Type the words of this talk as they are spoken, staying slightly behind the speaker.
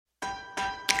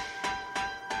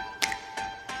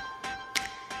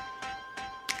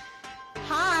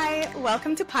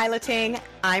welcome to Piloting.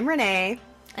 I'm Renee.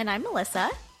 And I'm Melissa.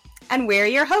 And we're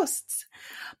your hosts.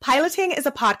 Piloting is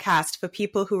a podcast for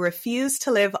people who refuse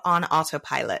to live on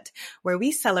autopilot, where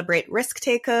we celebrate risk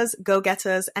takers,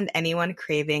 go-getters, and anyone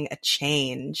craving a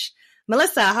change.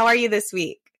 Melissa, how are you this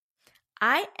week?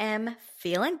 I am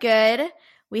feeling good.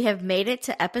 We have made it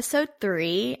to episode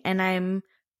 3, and I'm,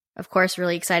 of course,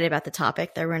 really excited about the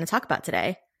topic that we're going to talk about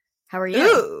today. How are you?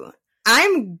 Ooh,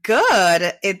 I'm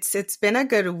good. It's been a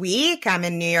good week. I'm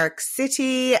in New York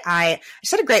City. I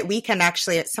just had a great weekend,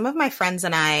 actually. Some of my friends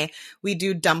and I, we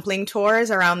do dumpling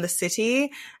tours around the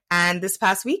city. And this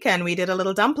past weekend, we did a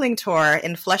little dumpling tour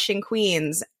in Flushing,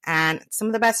 Queens, and some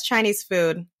of the best Chinese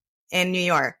food in New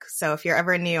York. So if you're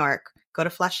ever in New York, go to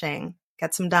Flushing,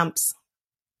 get some dumps.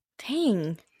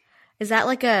 Dang. Is that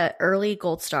like a early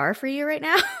gold star for you right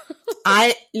now?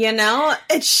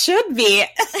 It should be.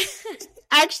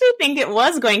 I actually think it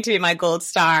was going to be my gold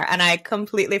star, and I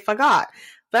completely forgot.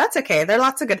 But that's okay. There are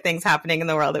lots of good things happening in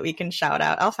the world that we can shout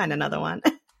out. I'll find another one.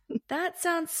 That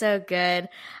sounds so good.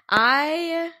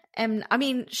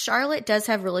 Charlotte does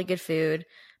have really good food,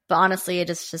 but honestly, it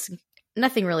is just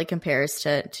nothing really compares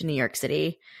to New York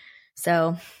City.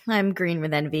 So I'm green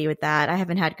with envy with that. I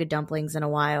haven't had good dumplings in a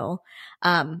while.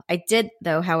 I did,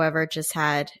 though, however, just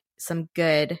had some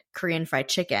good Korean fried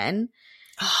chicken.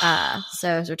 So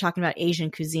as we're talking about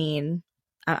Asian cuisine,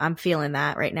 I'm feeling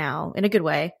that right now in a good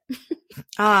way.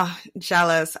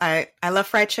 Jealous. I love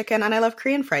fried chicken, and I love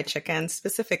Korean fried chicken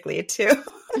specifically too.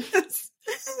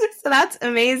 So that's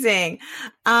amazing.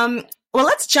 Well,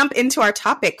 let's jump into our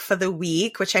topic for the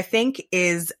week, which I think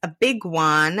is a big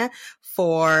one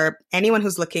for anyone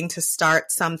who's looking to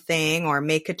start something or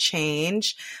make a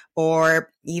change, or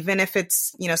even if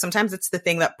it's, sometimes it's the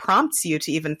thing that prompts you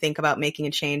to even think about making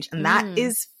a change. And that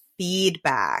is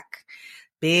feedback.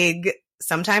 Big,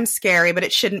 sometimes scary, but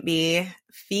it shouldn't be.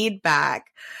 Feedback.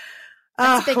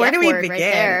 Where do we begin? Right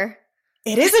there.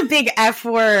 It is a big F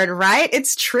word, right?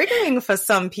 It's triggering for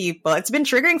some people. It's been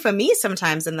triggering for me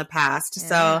sometimes in the past. Yeah.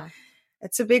 So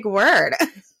it's a big word.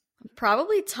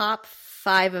 Probably top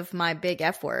 5 of my big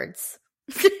F words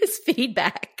is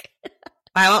feedback.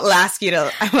 I won't ask you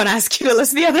to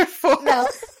list the other 4. No.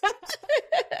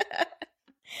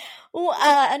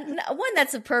 One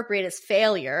that's appropriate is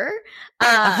failure.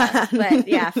 But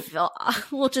yeah,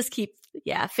 we'll just keep,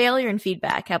 failure and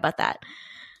feedback. How about that?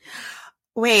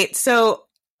 Wait, so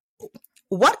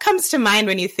what comes to mind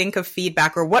when you think of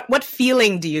feedback, or what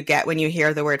feeling do you get when you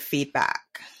hear the word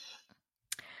feedback?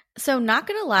 So not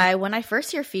going to lie, when I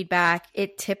first hear feedback,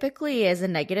 it typically is a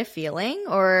negative feeling,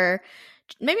 or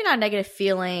maybe not a negative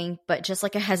feeling, but just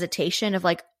like a hesitation of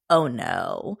like, oh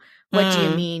no, what do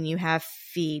you mean you have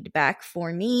feedback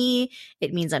for me?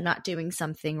 It means I'm not doing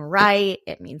something right.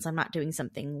 It means I'm not doing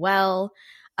something well.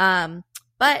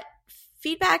 But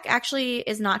feedback actually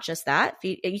is not just that.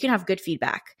 You can have good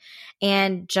feedback.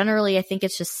 And generally, I think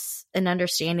it's just an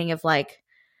understanding of like,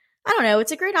 I don't know,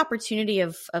 it's a great opportunity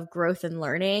of growth and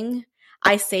learning.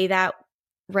 I say that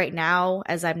right now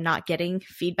as I'm not getting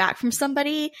feedback from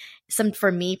somebody.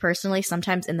 For me personally,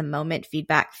 sometimes in the moment,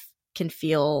 feedback can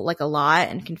feel like a lot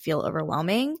and can feel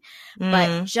overwhelming.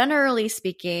 But generally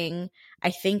speaking, I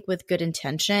think with good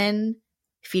intention,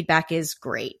 feedback is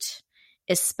great,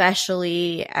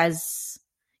 especially as,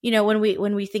 when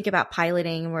we think about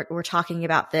piloting, we're talking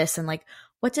about this and like,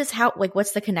 what's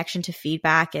the connection to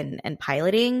feedback and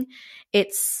piloting?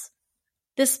 It's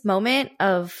this moment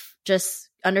of just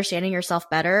understanding yourself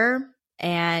better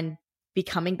and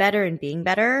becoming better and being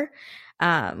better. We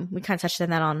kind of touched on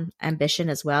that on ambition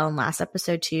as well in last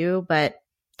episode too, but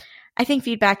I think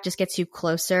feedback just gets you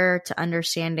closer to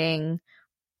understanding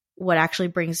what actually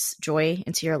brings joy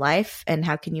into your life and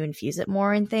how can you infuse it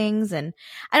more in things. And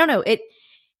I don't know,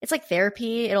 it's like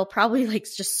therapy. It'll probably like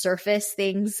just surface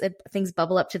things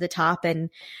bubble up to the top,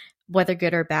 and whether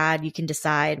good or bad, you can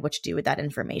decide what to do with that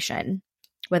information,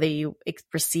 whether you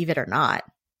receive it or not.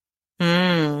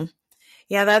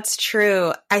 Yeah, that's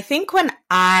true. I think when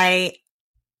I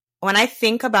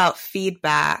think about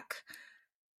feedback,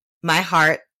 my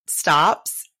heart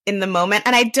stops in the moment.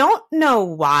 And I don't know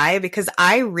why, because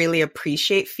I really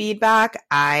appreciate feedback.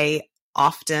 I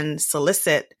often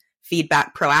solicit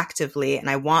feedback proactively, and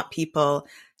I want people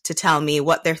to tell me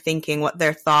what they're thinking, what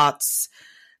their thoughts,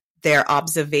 their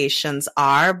observations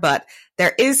are. But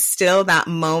there is still that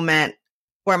moment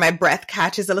where my breath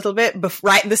catches a little bit,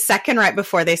 the second right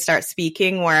before they start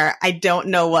speaking, where I don't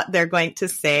know what they're going to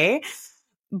say.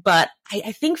 But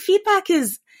I think feedback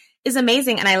is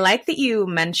amazing. And I like that you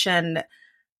mentioned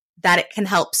that it can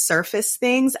help surface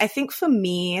things. I think for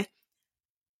me,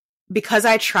 because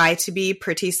I try to be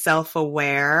pretty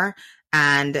self-aware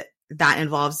and that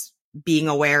involves being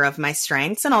aware of my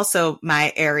strengths and also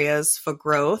my areas for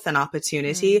growth and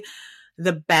opportunity.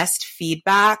 The best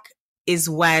feedback is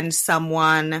when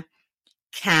someone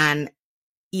can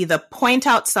either point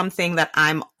out something that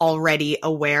I'm already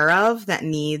aware of that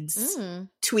needs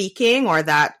tweaking or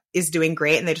that is doing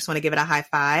great and they just want to give it a high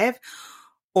five,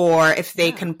 or if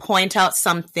they can point out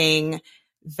something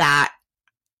that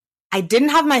I didn't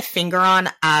have my finger on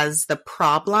as the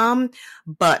problem,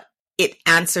 but it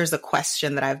answers a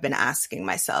question that I've been asking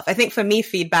myself. I think for me,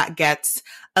 feedback gets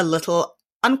a little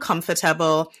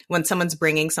uncomfortable when someone's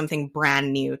bringing something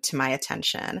brand new to my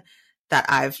attention that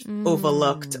I've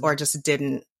overlooked or just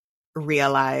didn't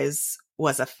realize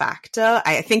was a factor.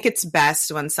 I think it's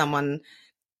best when someone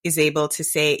is able to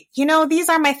say, these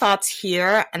are my thoughts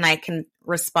here, and I can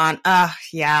respond,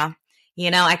 yeah,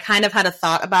 I kind of had a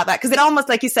thought about that. Because it almost,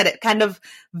 like you said, it kind of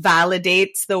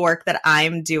validates the work that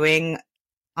I'm doing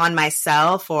on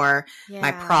myself or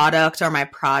my product or my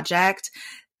project,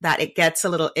 that it gets a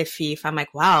little iffy if I'm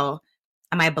like, wow,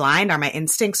 am I blind? Are my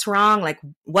instincts wrong? Like,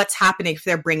 what's happening if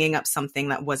they're bringing up something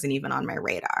that wasn't even on my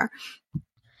radar?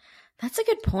 That's a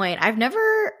good point. I've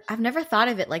never thought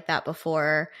of it like that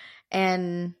before.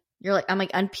 And I'm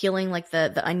like unpeeling like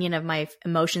the onion of my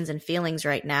emotions and feelings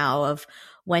right now of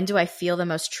when do I feel the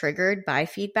most triggered by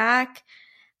feedback?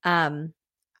 Because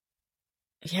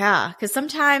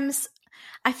sometimes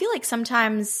I feel like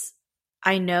sometimes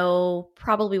I know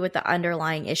probably what the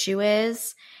underlying issue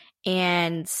is.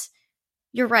 And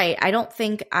you're right. I don't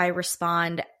think I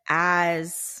respond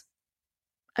as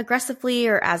aggressively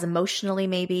or as emotionally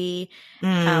maybe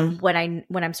when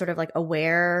I'm sort of like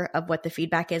aware of what the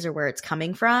feedback is or where it's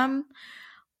coming from.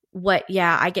 What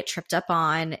I get tripped up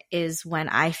on is when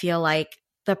I feel like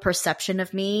the perception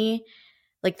of me,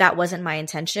 like that wasn't my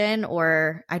intention,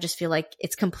 or I just feel like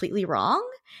it's completely wrong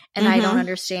and I don't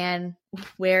understand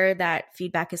where that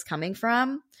feedback is coming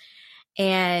from.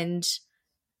 And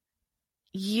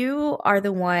you are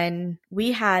the one,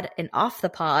 we had an off the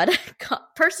pod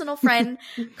personal friend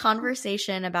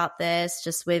conversation about this,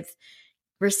 just with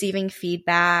receiving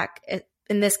feedback.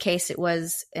 In this case, it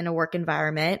was in a work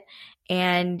environment.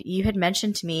 And you had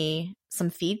mentioned to me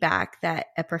some feedback that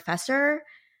a professor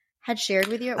had shared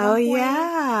with you at one point. Oh,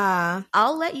 yeah.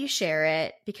 I'll let you share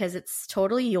it because it's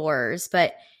totally yours,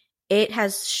 but it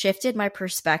has shifted my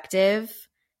perspective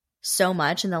so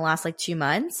much in the last 2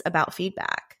 months about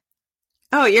feedback.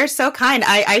 Oh, you're so kind.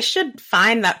 I should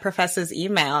find that professor's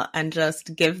email and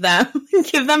just give them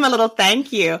a little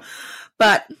thank you.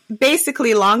 But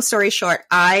basically, long story short,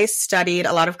 I studied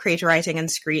a lot of creative writing and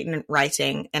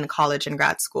screenwriting in college and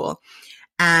grad school.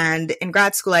 And in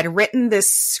grad school, I'd written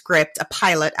this script, a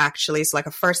pilot actually, so like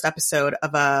a first episode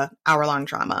of a hour-long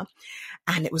drama.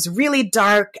 And it was really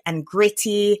dark and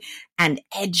gritty and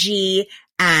edgy,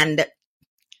 and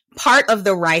part of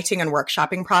the writing and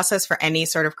workshopping process for any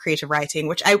sort of creative writing,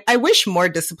 which I wish more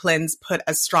disciplines put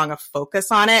as strong a focus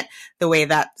on it, the way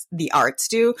that the arts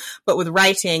do. But with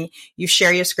writing, you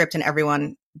share your script and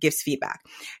everyone gives feedback.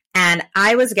 And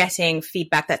I was getting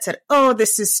feedback that said, oh,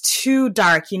 this is too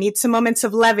dark. You need some moments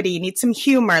of levity. You need some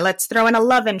humor. Let's throw in a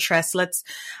love interest. Let's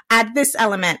add this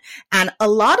element. And a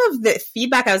lot of the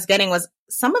feedback I was getting was,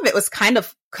 some of it was kind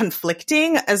of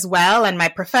conflicting as well. And my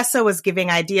professor was giving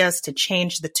ideas to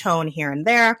change the tone here and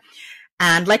there.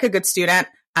 And like a good student,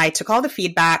 I took all the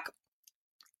feedback,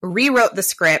 rewrote the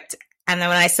script. And then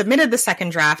when I submitted the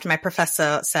second draft, my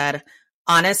professor said,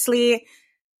 honestly,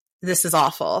 this is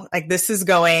awful. Like, this is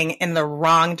going in the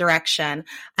wrong direction.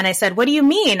 And I said, what do you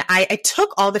mean? I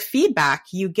took all the feedback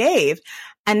you gave.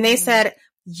 And they said,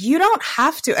 you don't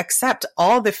have to accept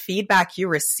all the feedback you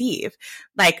receive.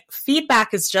 Like,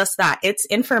 feedback is just that. It's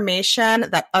information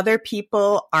that other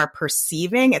people are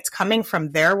perceiving. It's coming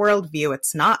from their worldview.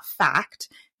 It's not fact.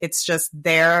 It's just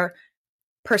their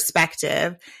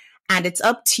perspective. And it's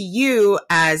up to you,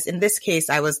 as in this case,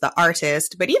 I was the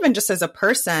artist, but even just as a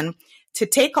person, to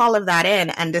take all of that in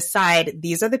and decide,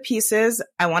 these are the pieces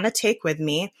I want to take with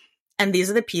me. And these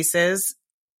are the pieces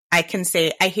I can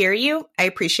say, I hear you. I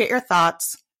appreciate your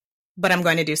thoughts, but I'm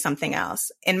going to do something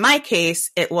else. In my case,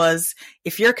 it was,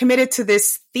 if you're committed to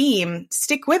this theme,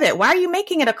 stick with it. Why are you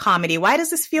making it a comedy? Why does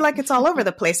this feel like it's all over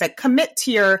the place? Like, commit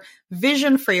to your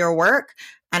vision for your work.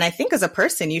 And I think as a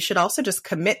person, you should also just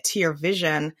commit to your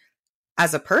vision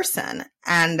as a person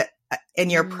and in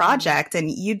your project. And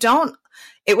you don't,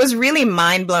 it was really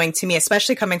mind blowing to me,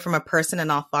 especially coming from a person in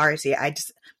authority. I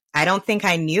don't think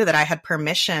I knew that I had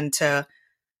permission to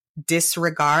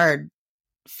disregard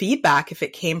feedback if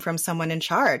it came from someone in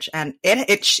charge. And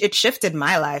it shifted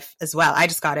my life as well. I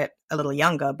just got it a little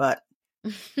younger, but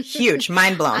Huge,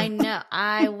 mind blown. I know.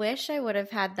 I wish I would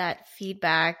have had that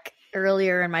feedback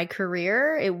earlier in my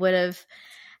career. It would have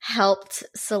helped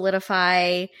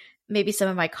solidify maybe some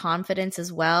of my confidence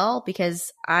as well,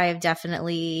 because I have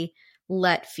definitely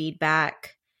let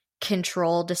feedback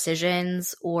control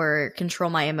decisions or control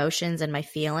my emotions and my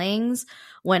feelings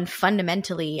when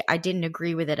fundamentally I didn't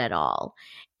agree with it at all.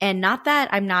 And not that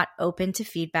I'm not open to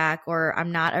feedback or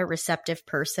I'm not a receptive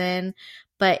person,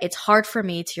 but it's hard for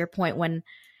me, to your point, when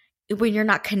you're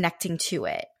not connecting to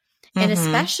it. And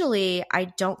especially I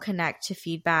don't connect to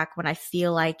feedback when I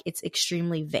feel like it's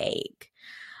extremely vague.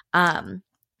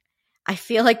 I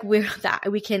feel like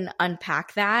we can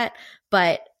unpack that,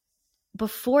 but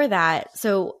before that,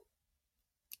 so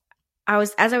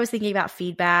as I was thinking about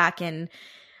feedback and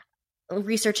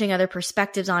researching other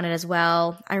perspectives on it as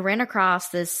well, I ran across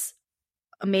this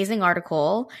amazing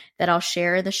article that I'll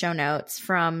share in the show notes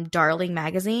from Darling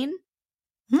Magazine,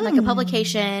 like a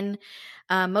publication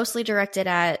mostly directed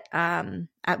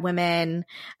at women.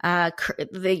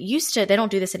 They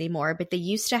don't do this anymore, but they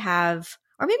used to have,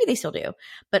 or maybe they still do,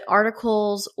 but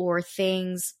articles or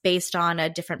things based on a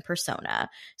different persona.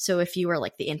 So if you were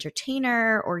like the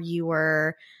entertainer, or you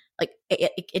were like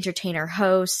entertainer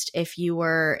host, if you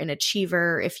were an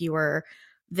achiever, if you were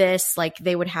this, like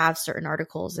they would have certain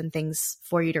articles and things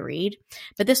for you to read.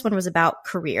 But this one was about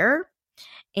career,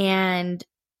 and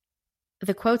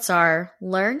the quotes are,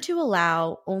 learn to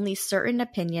allow only certain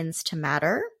opinions to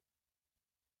matter,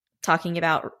 talking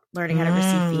about learning how to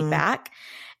receive feedback,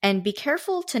 and be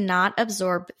careful to not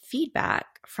absorb feedback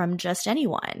from just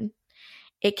anyone.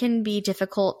 It can be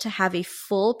difficult to have a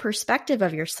full perspective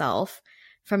of yourself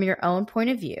from your own point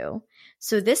of view.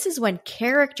 So this is when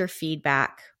character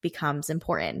feedback becomes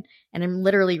important. And I'm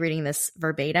literally reading this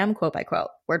verbatim, quote by quote,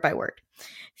 word by word.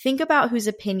 Think about whose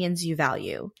opinions you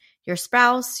value. Your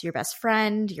spouse, your best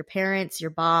friend, your parents,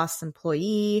 your boss,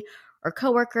 employee, or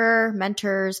coworker,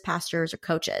 mentors, pastors, or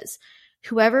coaches.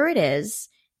 Whoever it is,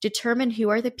 determine who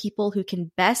are the people who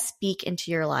can best speak into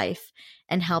your life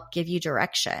and help give you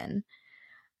direction.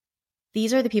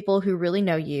 These are the people who really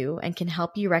know you and can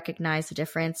help you recognize the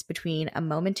difference between a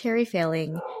momentary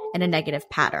failing and a negative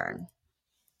pattern.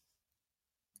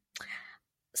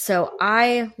 So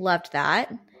I loved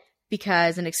that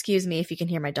because, and excuse me if you can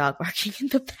hear my dog barking in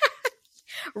the back,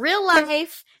 real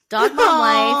life, dog mom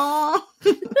life.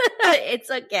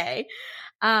 It's okay.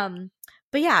 But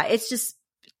yeah, it's just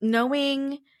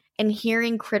knowing and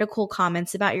hearing critical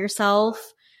comments about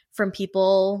yourself from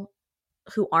people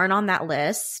who aren't on that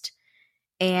list,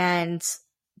 and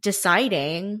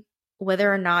deciding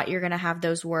whether or not you're going to have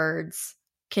those words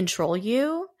control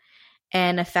you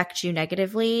and affect you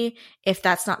negatively if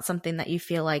that's not something that you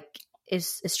feel like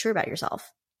is true about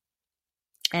yourself.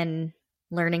 And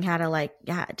learning how to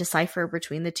decipher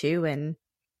between the two and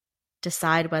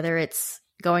decide whether it's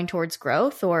going towards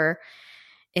growth or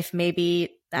if maybe,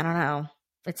 I don't know,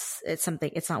 it's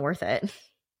something, it's not worth it.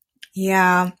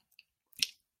 Yeah.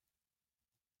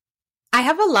 I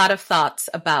have a lot of thoughts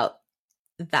about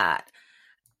that.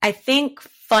 I think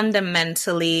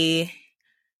fundamentally,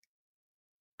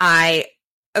 I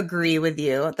agree with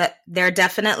you that there are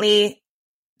definitely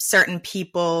certain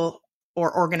people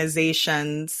or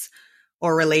organizations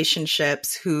or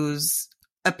relationships whose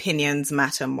opinions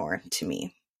matter more to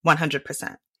me,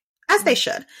 100%, as they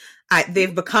should.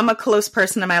 They've become a close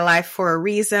person in my life for a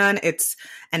reason. It's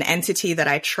an entity that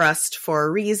I trust for a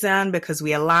reason because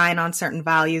we align on certain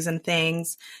values and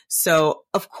things. So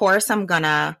of course I'm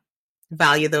gonna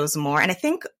value those more. And I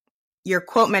think your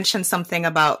quote mentioned something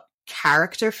about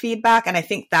character feedback. And I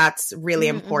think that's really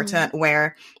important,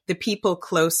 where the people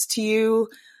close to you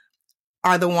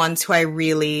are the ones who I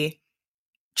really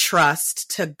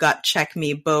trust to gut check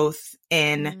me, both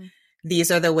in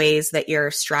these are the ways that you're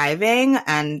striving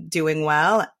and doing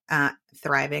well,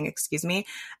 thriving, excuse me.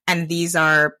 And these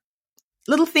are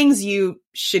little things you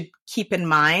should keep in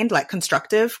mind, like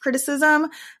constructive criticism,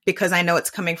 because I know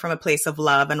it's coming from a place of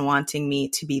love and wanting me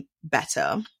to be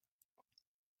better.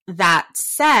 That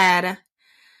said,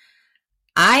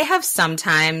 I have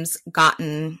sometimes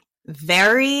gotten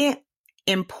very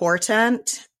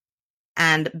important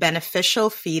and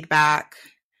beneficial feedback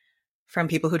from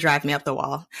people who drive me up the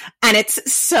wall. And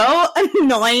it's so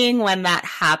annoying when that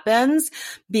happens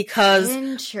because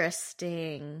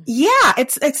interesting. Yeah,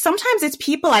 it's sometimes it's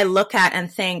people I look at and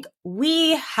think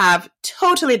we have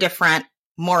totally different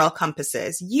moral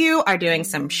compasses. You are doing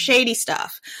some shady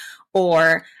stuff,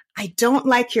 or I don't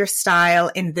like your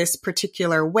style in this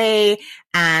particular way,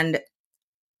 and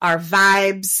our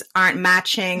vibes aren't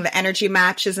matching, the energy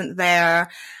match isn't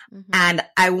there. And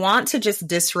I want to just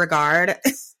disregard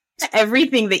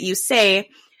everything that you say.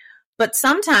 But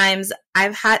sometimes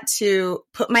I've had to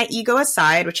put my ego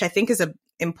aside, which I think is an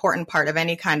important part of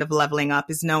any kind of leveling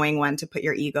up, is knowing when to put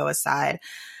your ego aside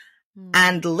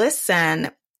and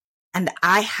listen. And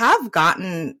I have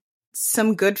gotten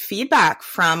some good feedback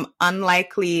from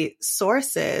unlikely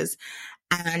sources.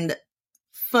 And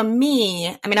for me,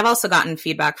 I mean, I've also gotten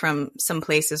feedback from some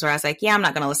places where I was like, yeah, I'm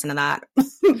not going to listen to that.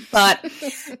 But,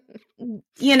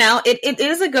 you know, it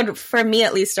is a good, for me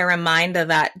at least, a reminder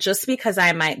that just because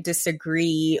I might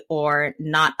disagree or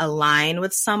not align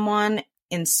with someone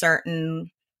in certain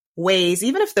ways,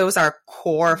 even if those are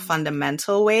core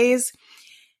fundamental ways,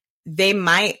 they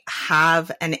might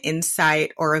have an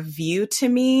insight or a view to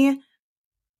me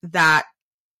that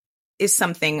is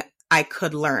something I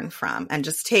could learn from, and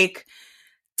just take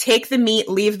the meat,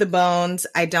 leave the bones.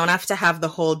 I don't have to have the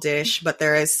whole dish, but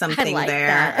there is something there.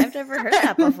 That. I've never heard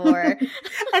that before. I think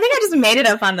I just made it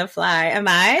up on the fly. Am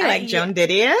I like Joan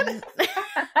Didion?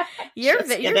 Your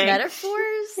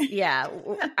metaphors? Yeah.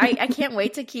 I can't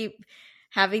wait to keep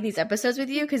having these episodes with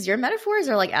you because your metaphors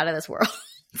are like out of this world.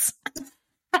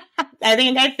 I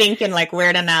think in like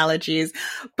weird analogies.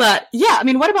 But yeah, I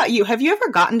mean, what about you? Have you ever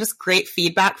gotten just great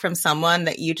feedback from someone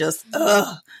that you just,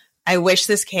 I wish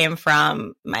this came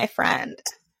from my friend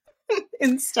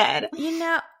instead? You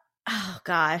know, oh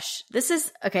gosh, this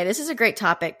is a great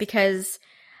topic because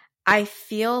I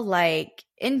feel like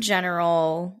in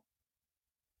general,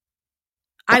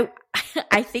 I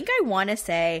think I want to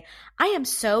say I am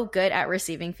so good at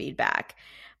receiving feedback.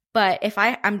 But if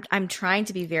I'm trying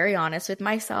to be very honest with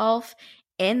myself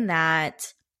in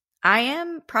that I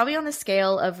am probably on the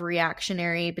scale of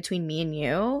reactionary between me and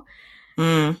you.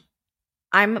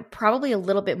 I'm probably a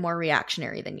little bit more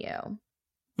reactionary than you.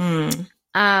 And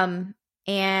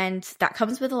that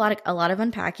comes with a lot of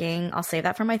unpacking. I'll save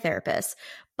that for my therapist.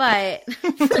 But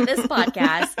for this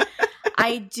podcast,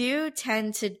 I do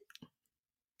tend to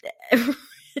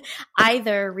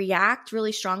either react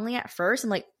really strongly at first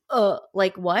and like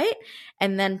what?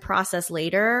 And then process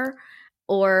later,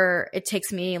 or it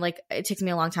takes me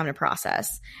a long time to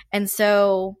process. And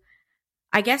so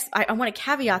I guess I want to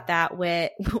caveat that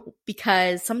with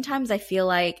because sometimes I feel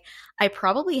like I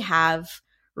probably have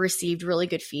received really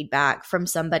good feedback from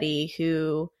somebody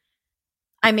who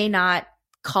I may not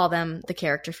call them the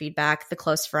character feedback, the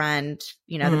close friend,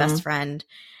 you know, the best friend,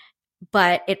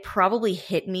 but it probably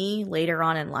hit me later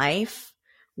on in life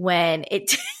when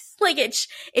it like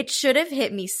it should have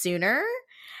hit me sooner,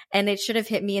 and it should have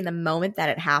hit me in the moment that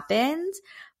it happened.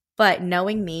 But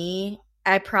knowing me,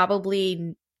 I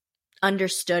probably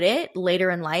understood it later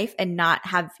in life and not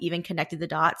have even connected the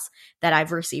dots that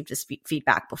I've received this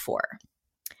feedback before.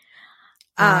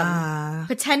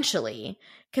 Potentially,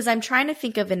 because I'm trying to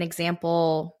think of an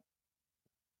example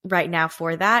right now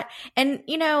for that. And,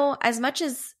 you know, as much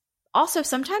as also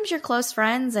sometimes your close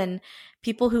friends and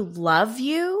people who love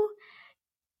you,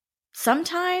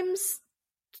 sometimes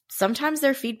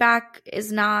their feedback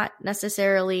is not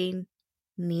necessarily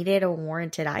needed or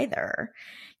warranted either.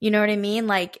 You know what I mean?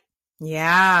 Like,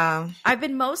 yeah, I've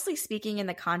been mostly speaking in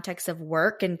the context of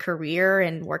work and career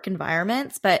and work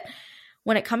environments, but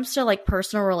when it comes to like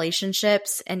personal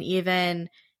relationships and even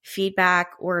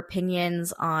feedback or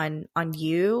opinions on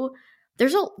you,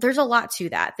 there's a lot to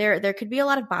that. There could be a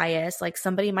lot of bias. Like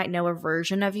somebody might know a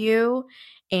version of you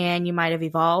and you might have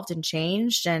evolved and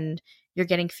changed, and you're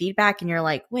getting feedback and you're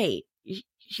like, wait,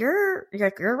 you're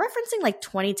referencing like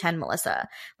 2010 Melissa.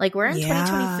 Like we're in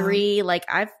 2023. Like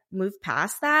I've moved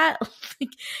past that.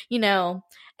 Like, you know,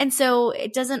 and so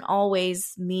it doesn't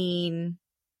always mean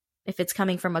if it's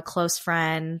coming from a close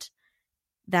friend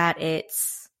that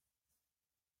it's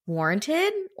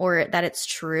warranted or that it's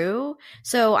true.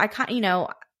 So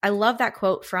I love that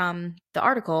quote from the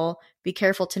article, be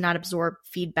careful to not absorb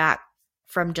feedback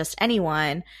from just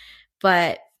anyone.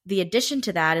 But the addition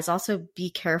to that is also be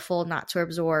careful not to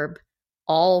absorb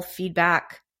all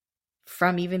feedback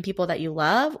from even people that you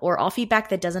love, or all feedback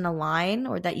that doesn't align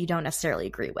or that you don't necessarily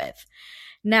agree with.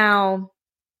 Now,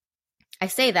 I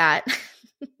say that,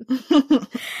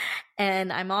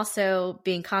 and I'm also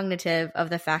being cognitive of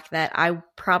the fact that I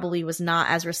probably was not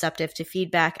as receptive to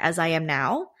feedback as I am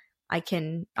now. I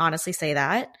can honestly say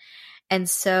that. And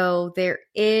so there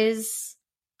is,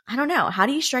 I don't know, how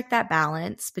do you strike that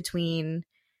balance between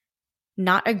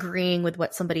not agreeing with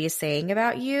what somebody is saying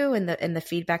about you and the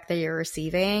feedback that you're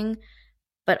receiving,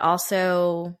 but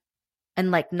also,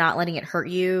 and like not letting it hurt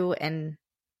you and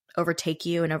overtake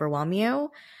you and overwhelm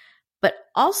you, but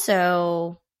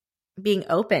also being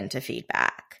open to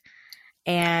feedback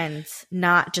and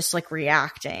not just like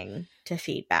reacting to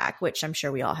feedback, which I'm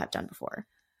sure we all have done before.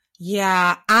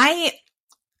 Yeah,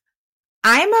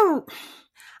 I'm a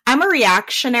I'm a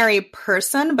reactionary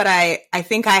person, but I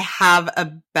think I have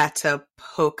a better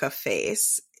poker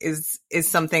face is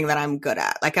something that I'm good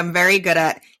at. Like I'm very good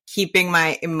at keeping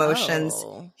my emotions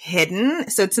Oh. hidden.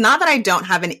 So it's not that I don't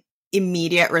have an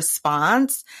immediate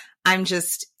response. I'm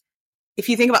just if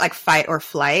you think about like fight or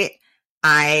flight,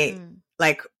 I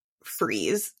like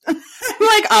freeze.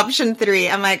 Like option 3.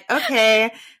 I'm like,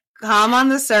 okay, calm on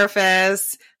the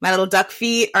surface. My little duck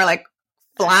feet are like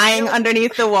flying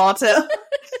underneath the water.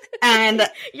 And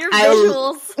your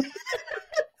visuals.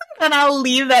 And I'll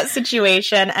leave that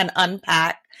situation and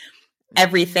unpack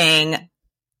everything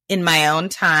in my own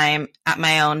time at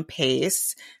my own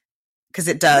pace. Because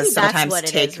it does sometimes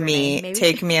take me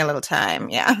a little time.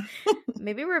 Yeah.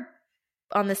 Maybe we're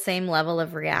on the same level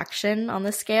of reaction on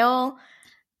the scale.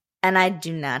 And I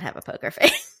do not have a poker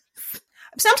face.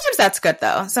 Sometimes that's good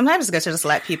though. Sometimes it's good to just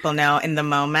let people know in the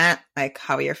moment, like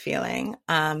how you're feeling.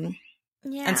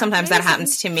 Yeah, and sometimes that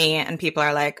happens to me and people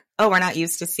are like, oh, we're not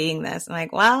used to seeing this. I'm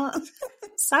like, well,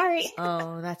 sorry.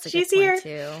 Oh, that's a She's good point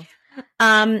here. too.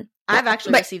 I've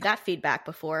actually received that feedback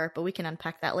before, but we can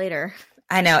unpack that later.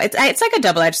 I know. It's like a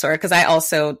double-edged sword because I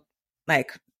also,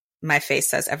 like, my face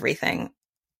says everything,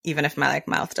 even if my, like,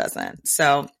 mouth doesn't.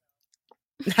 So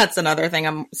that's another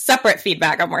thing separate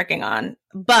feedback I'm working on.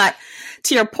 But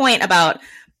to your point about,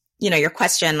 your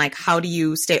question, like, how do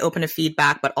you stay open to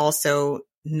feedback, but also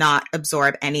not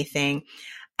absorb anything?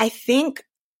 I think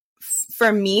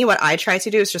for me, what I try to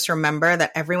do is just remember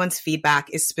that everyone's feedback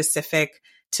is specific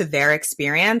to their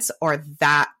experience or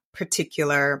that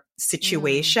particular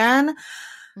situation.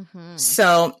 Mm-hmm.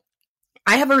 So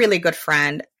I have a really good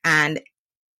friend and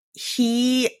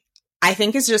he, I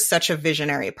think, is just such a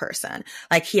visionary person.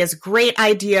 Like he has great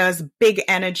ideas, big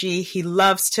energy. He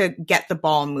loves to get the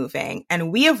ball moving.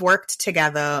 And we have worked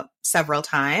together several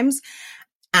times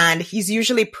and he's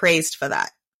usually praised for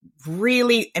that.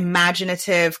 Really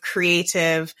imaginative,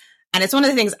 creative. And it's one of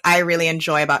the things I really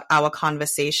enjoy about our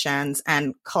conversations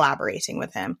and collaborating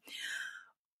with him.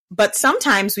 But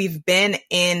sometimes we've been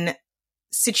in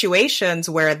situations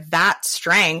where that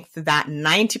strength that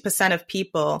 90% of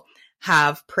people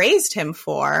have praised him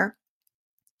for,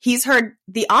 he's heard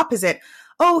the opposite.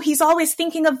 Oh, he's always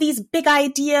thinking of these big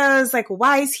ideas. Like,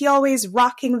 why is he always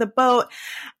rocking the boat?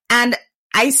 And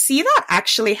I see that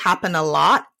actually happen a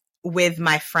lot with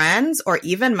my friends or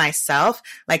even myself.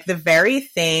 Like the very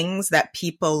things that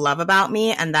people love about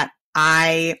me and that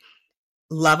I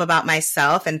love about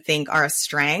myself and think are a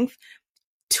strength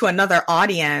to another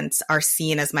audience are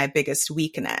seen as my biggest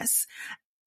weakness.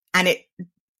 And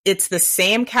it's the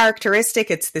same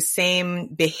characteristic. It's the same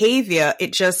behavior.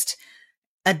 It just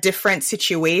a different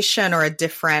situation or a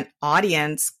different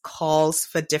audience calls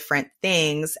for different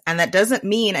things. And that doesn't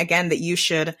mean, again, that you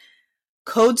should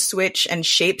code switch and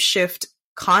shapeshift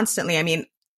constantly. I mean,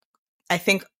 I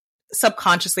think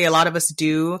subconsciously a lot of us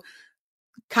do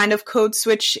kind of code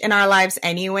switch in our lives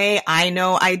anyway. I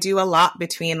know I do a lot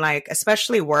between like,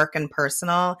 especially work and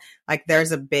personal, like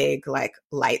there's a big like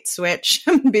light switch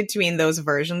between those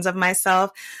versions of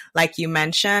myself, like you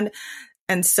mentioned.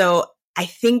 And so I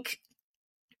think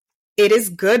it is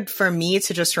good for me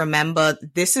to just remember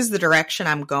this is the direction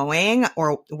I'm going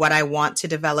or what I want to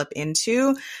develop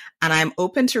into. And I'm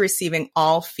open to receiving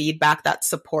all feedback that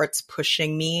supports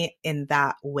pushing me in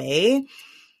that way.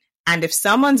 And if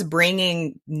someone's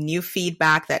bringing new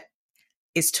feedback that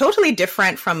is totally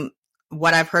different from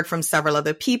what I've heard from several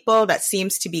other people that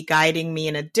seems to be guiding me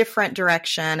in a different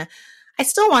direction, I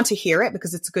still want to hear it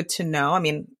because it's good to know. I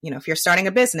mean, if you're starting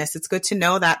a business, it's good to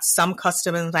know that some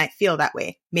customers might feel that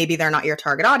way. Maybe they're not your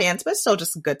target audience, but it's still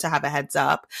just good to have a heads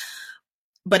up.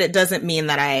 But it doesn't mean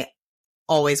that I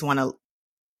always want to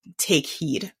take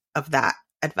heed of that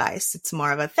advice. It's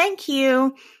more of a thank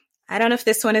you. I don't know if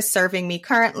this one is serving me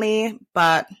currently,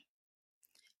 but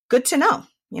good to know.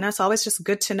 It's always just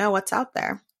good to know what's out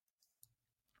there.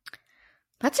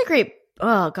 That's a great,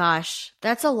 oh gosh,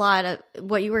 that's a lot of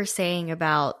what you were saying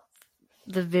about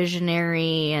the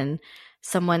visionary and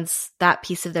someone's, that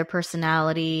piece of their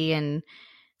personality and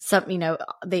some,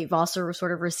 they've also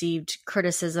sort of received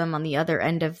criticism on the other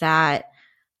end of that.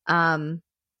 My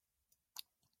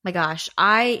gosh,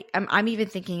 I'm even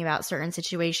thinking about certain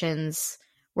situations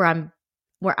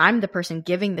where I'm the person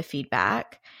giving the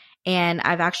feedback, and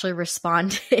I've actually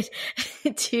responded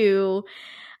to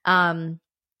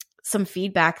some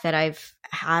feedback that I've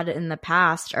had in the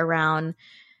past around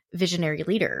visionary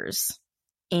leaders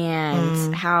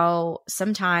and how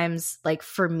sometimes, like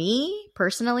for me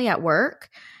personally at work,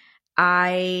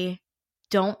 I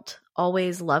don't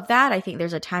always love that. I think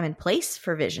there's a time and place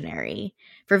for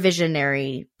for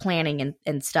visionary planning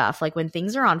and stuff. Like when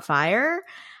things are on fire,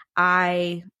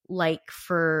 I like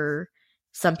for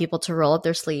some people to roll up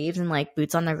their sleeves and like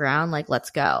boots on the ground, like, let's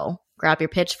go. Grab your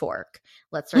pitchfork.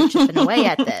 Let's start chipping away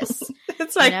at this.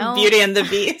 It's like Beauty and the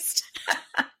Beast.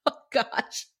 Oh,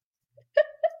 gosh.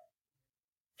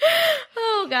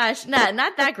 Oh, gosh. No,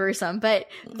 not that gruesome, but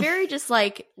very just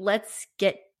like, let's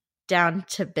get down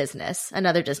to business.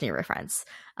 Another Disney reference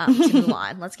to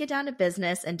Mulan. Let's get down to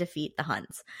business and defeat the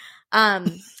Huns.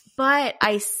 But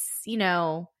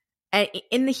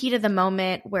in the heat of the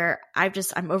moment where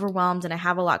I'm overwhelmed and I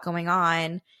have a lot going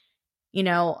on,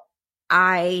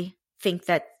 I think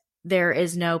that there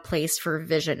is no place for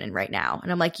vision in right now. And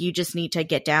I'm like, you just need to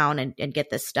get down and get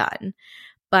this done.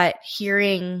 But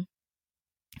hearing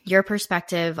your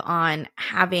perspective on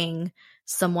having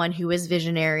someone who is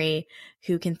visionary,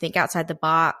 who can think outside the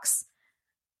box,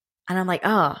 and I'm like,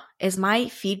 oh, is my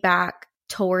feedback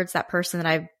towards that person that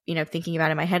I'm, thinking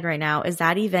about in my head right now, is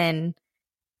that even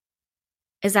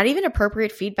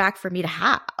appropriate feedback for me to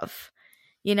have?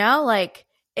 I'm going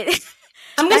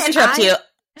to interrupt you.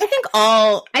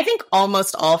 I think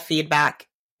almost all feedback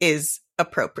is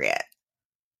appropriate.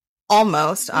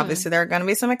 Almost. Obviously, there are going to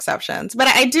be some exceptions. But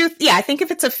I think if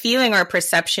it's a feeling or a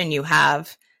perception you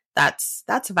have, that's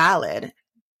valid.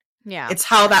 Yeah. It's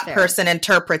how that person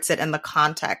interprets it in the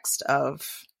context of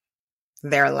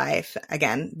their life.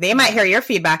 Again, they might hear your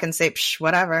feedback and say, psh,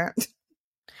 whatever.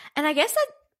 And I guess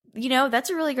that, that's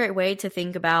a really great way to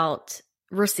think about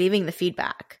receiving the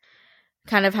feedback.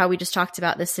 Kind of how we just talked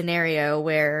about this scenario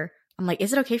where I'm like,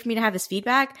 is it okay for me to have this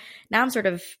feedback? Now I'm sort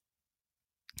of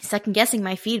second guessing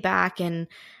my feedback, and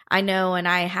I know, and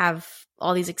I have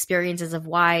all these experiences of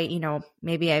why,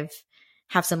 maybe I've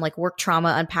have some like work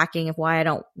trauma unpacking of why I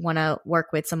don't want to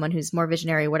work with someone who's more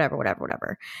visionary,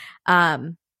 whatever.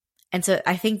 And so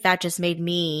I think that just made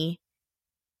me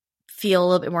feel a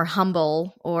little bit more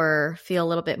humble, or feel a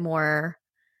little bit more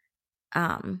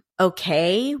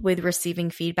okay with receiving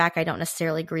feedback I don't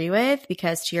necessarily agree with,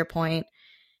 because to your point,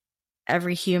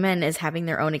 every human is having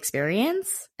their own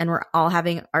experience, and we're all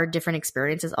having our different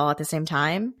experiences all at the same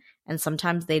time. And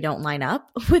sometimes they don't line up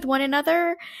with one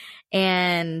another.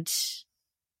 And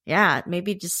yeah,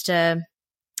 maybe just I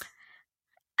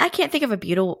can't think of a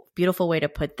beautiful way to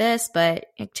put this, but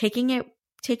taking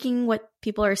what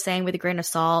people are saying with a grain of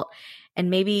salt, and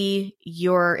maybe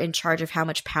you're in charge of how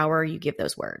much power you give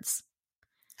those words.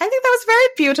 I think that was very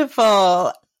beautiful.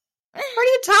 What are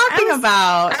you talking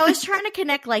about? I was trying to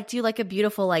connect, do like a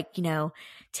beautiful,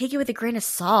 take it with a grain of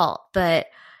salt, but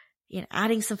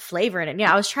adding some flavor in it.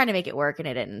 Yeah, I was trying to make it work and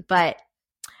it didn't. But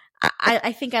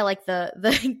I think I like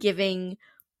the giving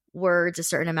words a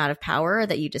certain amount of power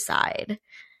that you decide,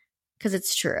 because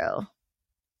it's true.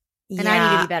 And I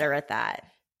need to be better at that.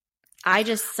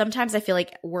 Sometimes I feel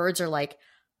like words are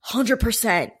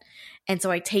 100%. And so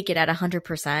I take it at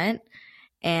 100%.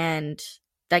 And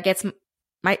that gets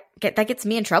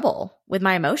me in trouble with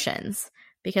my emotions,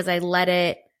 because I let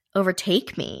it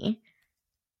overtake me.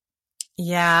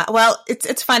 Yeah. Well,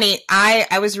 it's funny.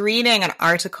 I was reading an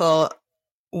article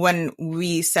when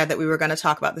we said that we were going to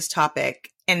talk about this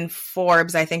topic in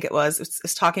Forbes. I think it was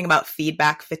talking about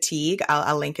feedback fatigue.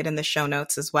 I'll link it in the show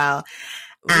notes as well.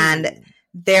 Ooh, and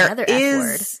there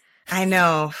is, I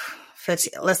know,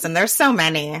 listen, there's so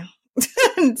many,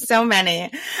 so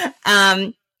many.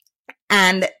 And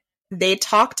they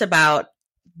talked about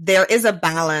there is a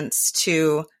balance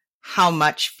to how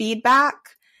much feedback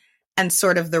and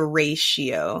sort of the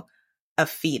ratio of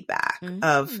feedback,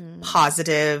 of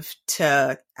positive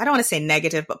to, I don't want to say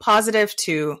negative, but positive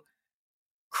to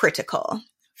critical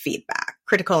feedback,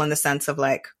 critical in the sense of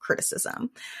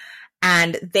criticism.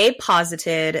 And they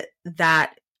posited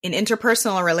that in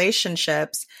interpersonal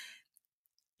relationships,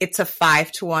 it's a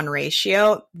 5-to-1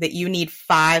 ratio, that you need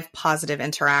 5 positive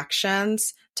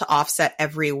interactions to offset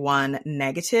every 1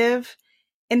 negative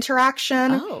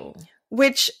interaction. Oh.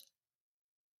 Which,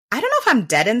 I don't know if I'm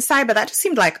dead inside, but that just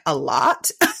seemed like a lot.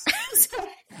 It's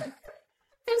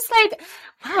like,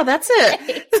 wow, that's a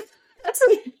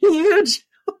huge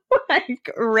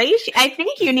ratio. I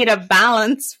think you need a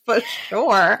balance for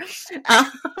sure.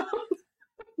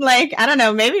 I don't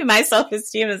know, maybe my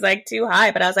self-esteem is too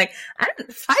high, but I was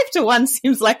 5-to-1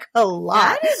 seems like a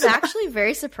lot. That is actually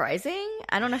very surprising.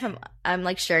 I don't know if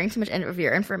I'm sharing too much of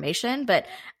your information, but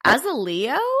as a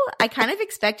Leo, I kind of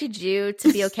expected you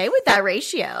to be okay with that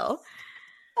ratio.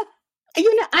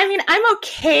 I'm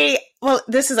okay. Well,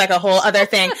 this is a whole other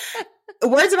thing.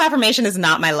 Words of affirmation is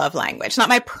not my love language, not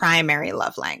my primary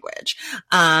love language.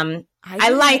 I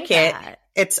like it.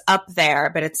 It's up there,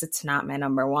 but it's not my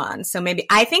number one. So maybe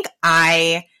I think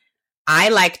I I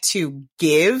like to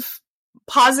give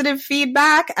positive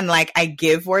feedback and like I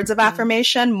give words of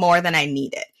affirmation more than I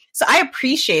need it. So I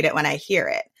appreciate it when I hear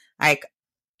it. Like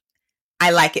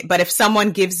I like it. But if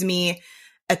someone gives me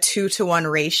a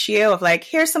 2-to-1 ratio of like,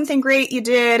 here's something great you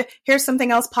did, here's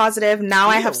something else positive, now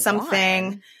I have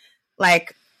something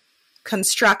like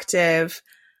constructive,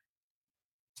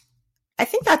 I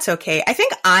think that's okay. I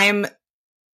think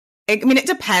it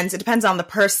depends. It depends on the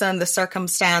person, the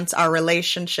circumstance, our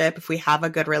relationship. If we have a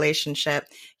good relationship,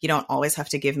 you don't always have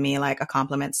to give me like a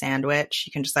compliment sandwich.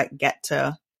 You can just like get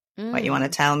to what you want to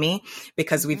tell me,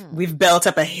 because we've built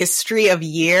up a history of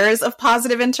years of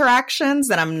positive interactions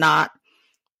that I'm not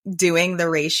doing the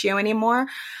ratio anymore.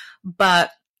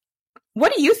 But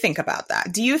what do you think about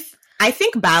that? I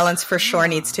think balance for sure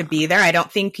needs to be there. I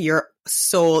don't think your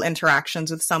sole interactions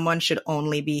with someone should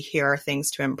only be here are things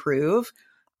to improve.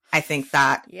 I think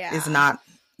that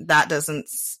that doesn't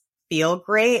feel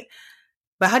great.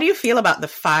 But how do you feel about the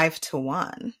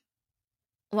 5-to-1?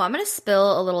 Well, I'm going to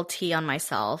spill a little tea on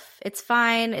myself. It's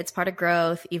fine. It's part of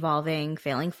growth, evolving,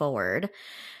 failing forward.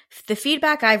 The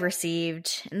feedback I've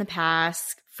received in the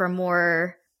past from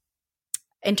more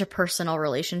interpersonal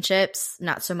relationships,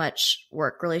 not so much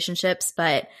work relationships,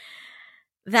 but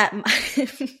that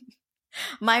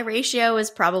my ratio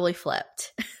is probably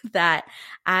flipped, that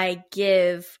I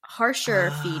give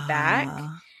harsher feedback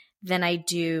than I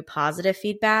do positive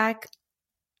feedback.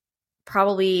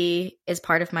 Probably is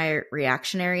part of my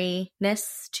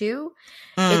reactionariness too.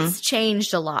 It's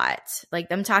changed a lot. Like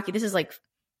this is like,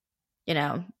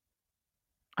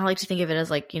 I like to think of it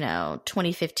as like,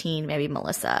 2015, maybe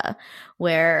Melissa,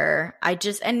 where I'm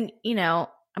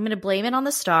going to blame it on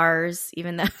the stars,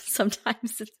 even though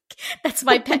sometimes that's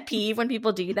my pet peeve when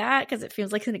people do that because it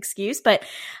feels like an excuse. But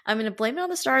I'm going to blame it on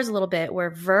the stars a little bit,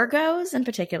 where Virgos in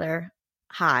particular,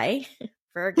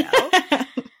 Virgo,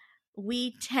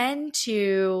 we tend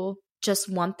to just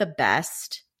want the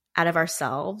best out of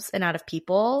ourselves and out of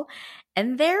people,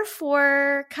 and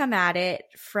therefore come at it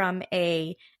from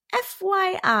a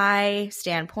FYI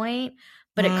standpoint,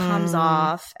 but it comes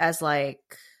off as like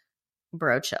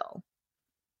bro chill,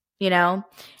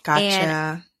 Gotcha.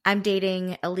 And I'm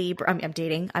dating a Libra.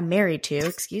 I'm married to,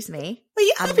 excuse me. Well,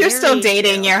 yeah, you're still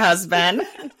dating your husband.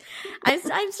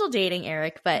 I'm still dating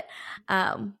Eric, but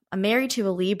I'm married to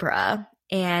a Libra.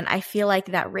 And I feel like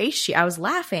that ratio, I was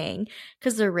laughing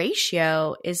because the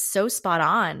ratio is so spot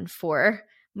on for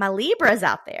my Libras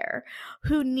out there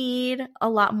who need a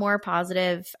lot more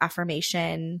positive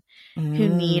affirmation, who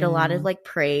need a lot of like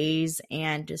praise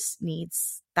and just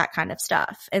needs that kind of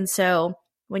stuff. And so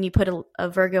when you put a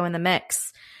Virgo in the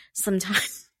mix,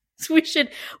 sometimes we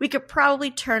could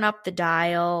probably turn up the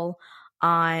dial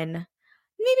on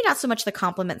maybe not so much the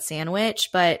compliment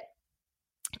sandwich, but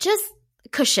just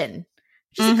cushion.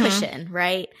 Just a cushion,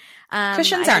 right?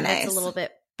 Cushions are nice. It's a little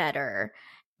bit better,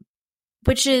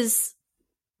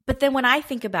 but then when I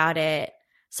think about it,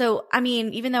 so, I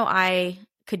mean, even though I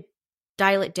could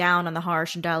dial it down on the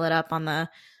harsh and dial it up on the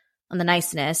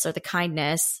niceness or the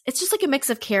kindness, it's just like a mix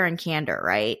of care and candor,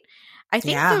 right? I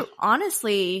think that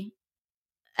honestly,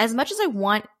 as much as I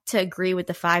want to agree with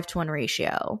the 5-to-1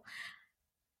 ratio,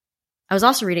 I was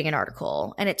also reading an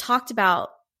article and it talked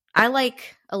about, I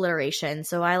like alliteration,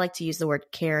 so I like to use the word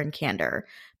care and candor.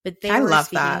 But they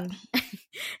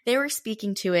were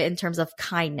speaking to it in terms of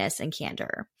kindness and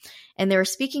candor. And they were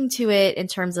speaking to it in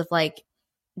terms of like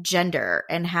gender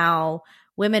and How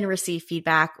women receive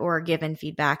feedback or are given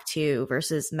feedback to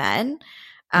versus men.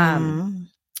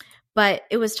 But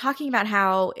it was talking about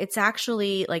how it's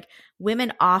actually like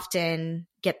women often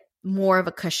get more of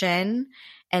a cushion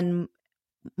and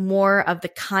more of the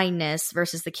kindness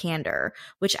versus the candor,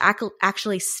 which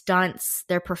actually stunts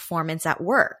their performance at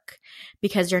work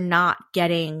because you're not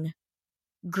getting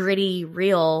gritty,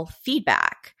 real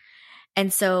feedback.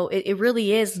 And so it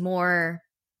really is more,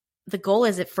 the goal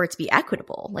is for it to be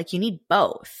equitable. Like you need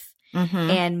both.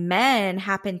 And men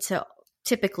happen to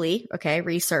typically,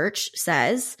 research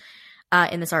says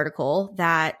in this article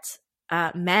that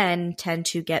men tend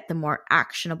to get the more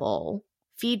actionable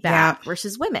feedback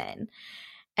versus women.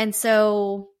 And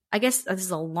so I guess this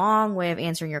is a long way of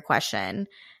answering your question,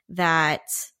 that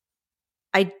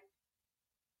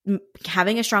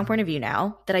having a strong point of view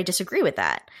now that I disagree with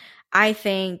that. I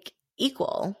think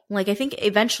equal. Like I think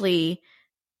eventually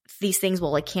these things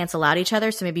will like cancel out each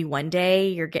other. So maybe one day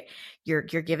you're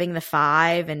giving the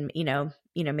 5 and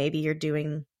maybe you're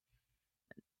doing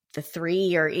the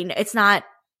 3, or it's not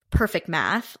perfect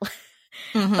math,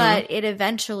 but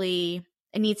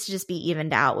it needs to just be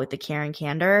evened out with the care and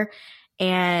candor.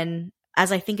 And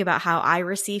as I think about how I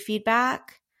receive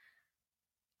feedback,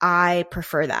 I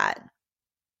prefer that.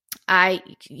 I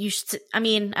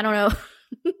mean, I don't know.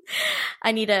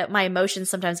 My emotions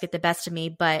sometimes get the best of me,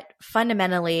 but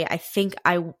fundamentally, I think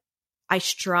I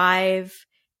strive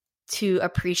to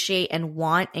appreciate and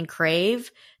want and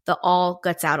crave the all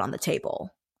guts out on the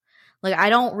table. Like, I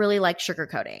don't really like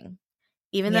sugarcoating,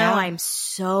 even though I'm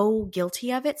so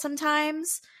guilty of it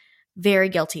sometimes, very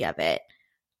guilty of it.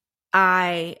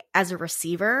 As a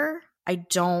receiver, I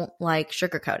don't like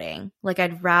sugarcoating. Like,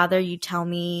 I'd rather you tell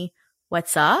me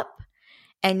what's up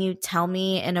and you tell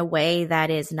me in a way that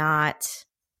is not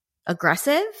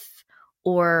aggressive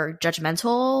or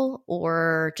judgmental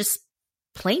or just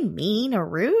plain mean or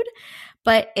rude,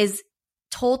 but is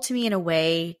told to me in a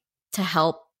way to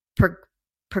help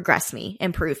progress me,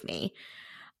 improve me.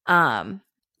 And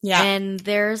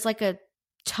there's like a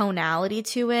tonality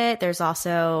to it. There's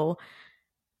also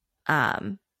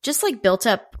just like built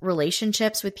up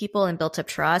relationships with people and built up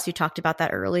trust. You talked about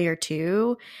that earlier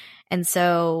too. And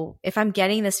so if I'm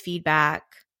getting this feedback,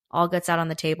 all guts out on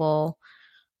the table,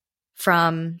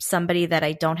 from somebody that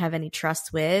I don't have any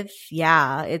trust with,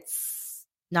 it's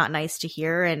not nice to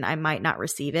hear, and I might not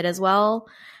receive it as well.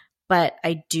 But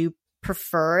I do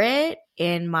prefer it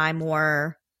in my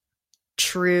more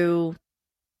true,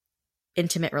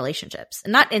 intimate relationships.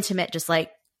 And not intimate just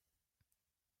like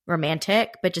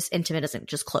romantic, but just intimate isn't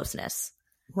just closeness.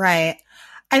 Right.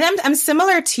 And I'm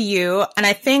similar to you, and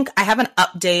I think I have an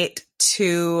update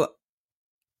to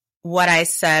what I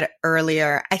said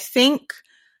earlier. I think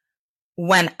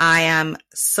when I am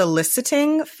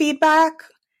soliciting feedback,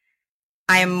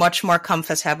 I am much more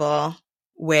comfortable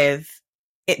with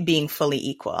it being fully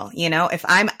equal. You know, if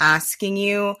I'm asking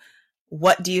you,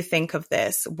 what do you think of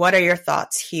this? What are your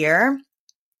thoughts here?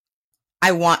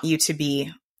 I want you to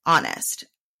be honest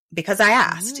because I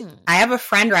asked. I have a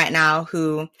friend right now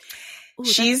who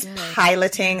she's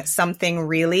piloting something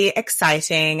really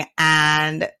exciting,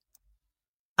 and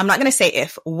I'm not going to say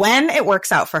when it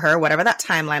works out for her, whatever that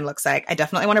timeline looks like, I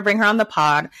definitely want to bring her on the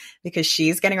pod because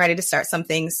she's getting ready to start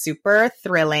something super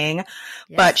thrilling. Yes.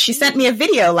 But she sent me a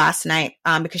video last night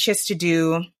because she has to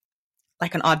do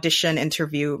like an audition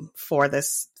interview for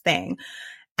this thing.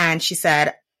 And she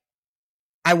said,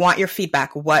 I want your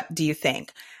feedback. What do you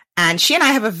think? And she and I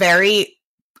have a very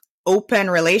open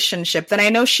relationship that I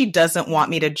know she doesn't want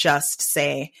me to just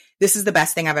say, this is the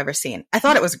best thing I've ever seen. I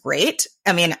thought it was great.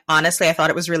 I mean, honestly, I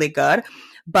thought it was really good.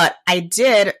 But I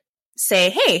did say,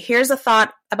 hey, here's a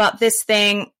thought about this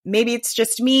thing. Maybe it's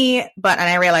just me, and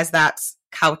I realized that's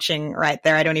couching right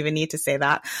there. I don't even need to say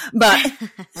that. But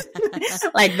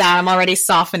like that, I'm already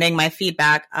softening my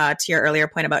feedback to your earlier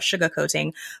point about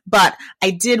sugarcoating. But I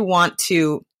did want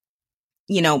to,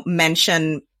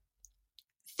 mention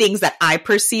things that I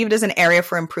perceived as an area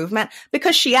for improvement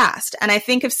because she asked. And I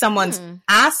think if someone's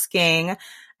asking,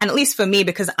 and at least for me,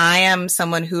 because I am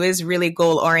someone who is really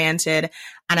goal oriented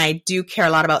and I do care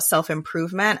a lot about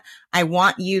self-improvement, I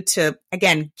want you to,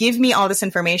 again, give me all this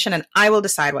information and I will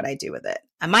decide what I do with it.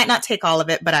 I might not take all of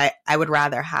it, but I would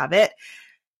rather have it.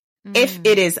 If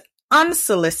it is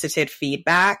unsolicited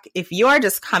feedback, if you are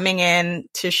just coming in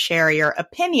to share your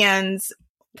opinions,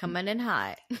 coming in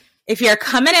hot. If you're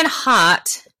coming in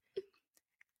hot,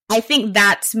 I think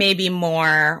that's maybe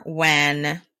more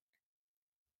when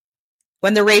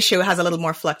the ratio has a little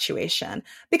more fluctuation.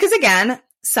 Because again,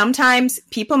 sometimes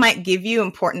people might give you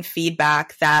important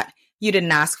feedback that you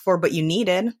didn't ask for, but you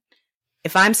needed.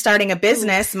 If I'm starting a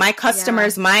business, my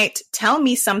customers might tell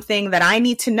me something that I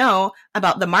need to know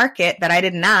about the market that I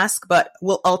didn't ask, but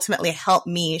will ultimately help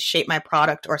me shape my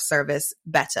product or service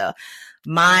better.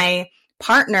 My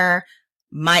partner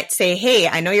might say, hey,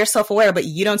 I know you're self-aware, but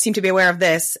you don't seem to be aware of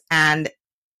this. And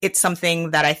it's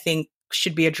something that I think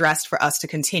should be addressed for us to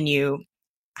continue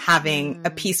having a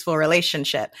peaceful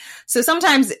relationship. So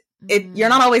sometimes you're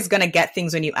not always going to get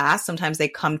things when you ask. Sometimes they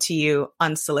come to you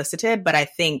unsolicited. But I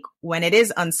think when it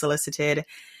is unsolicited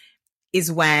is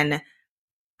when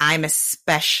I'm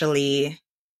especially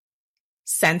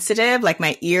sensitive. Like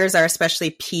my ears are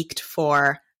especially peaked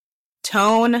for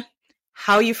tone,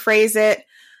 how you phrase it,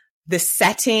 the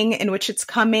setting in which it's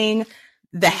coming,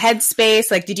 the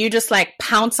headspace. Like, did you just like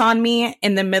pounce on me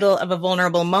in the middle of a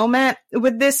vulnerable moment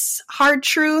with this hard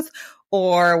truth?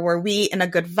 Or were we in a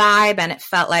good vibe and it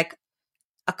felt like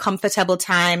a comfortable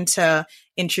time to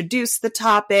introduce the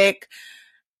topic?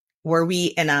 Were we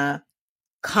in a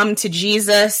come to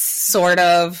Jesus sort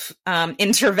of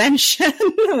intervention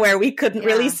where we couldn't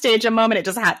really stage a moment? It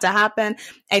just had to happen.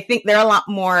 I think there are a lot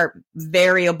more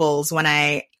variables when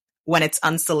it's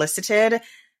unsolicited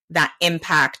that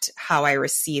impact how I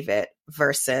receive it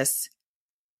versus,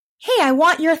 hey, I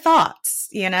want your thoughts,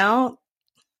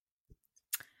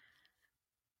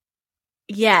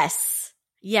 Yes.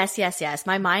 Yes.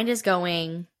 My mind is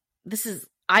going, this is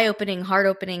eye-opening,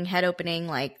 heart-opening, head-opening.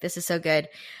 Like, this is so good.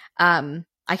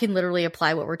 I can literally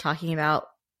apply what we're talking about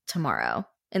tomorrow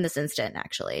in this instant,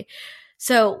 actually.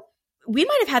 So we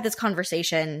might have had this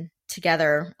conversation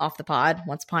together off the pod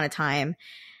once upon a time.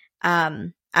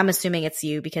 I'm assuming it's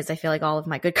you because I feel like all of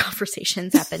my good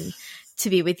conversations happen to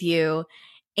be with you.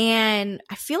 And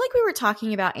I feel like we were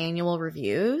talking about annual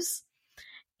reviews.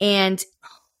 And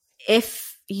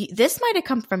if this might have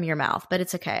come from your mouth, but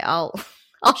it's okay. I'll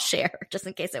share just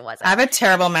in case it wasn't. I have a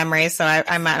terrible memory, so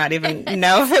I might not even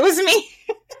know if it was me.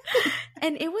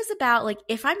 And it was about like,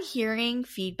 if I'm hearing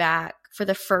feedback for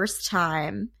the first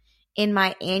time in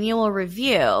my annual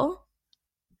review,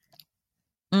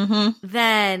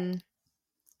 then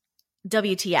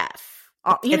WTF.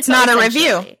 It's not a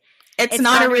review. It's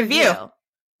not a review.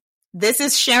 This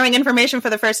is sharing information for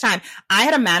the first time. I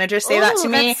had a manager say that to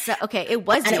me. Okay, it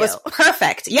was and it was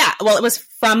perfect. Yeah, well, it was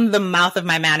from the mouth of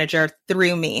my manager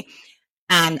through me.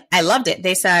 And I loved it.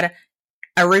 They said,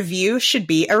 a review should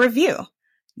be a review.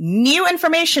 New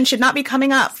information should not be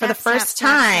coming up for the first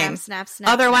time.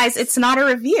 Otherwise, it's not a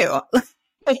review.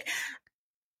 Like,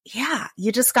 yeah,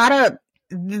 you just gotta,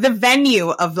 the venue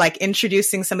of like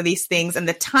introducing some of these things and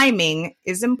the timing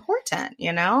is important,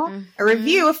 you know? A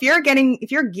review, if you're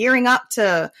gearing up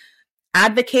to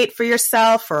advocate for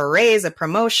yourself for a raise, a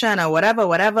promotion, or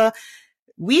whatever,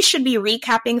 we should be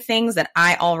recapping things that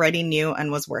I already knew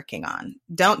and was working on.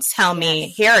 Don't tell me,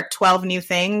 here are 12 new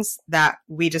things that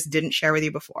we just didn't share with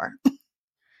you before.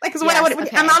 Like,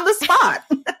 I'm on the spot.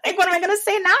 Like, what am I going to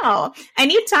say now? I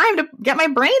need time to get my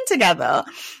brain together.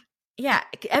 Yeah,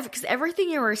 because everything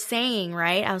you were saying,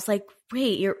 right? I was like,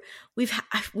 wait, we've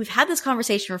had this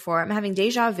conversation before. I'm having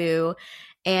deja vu,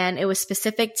 and it was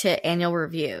specific to annual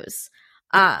reviews.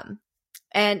 And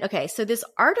okay, so this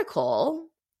article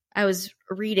I was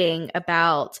reading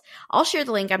about, I'll share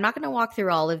the link. I'm not going to walk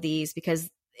through all of these because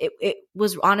it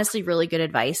was honestly really good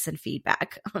advice and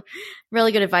feedback.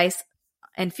 Really good advice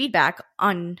and feedback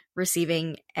on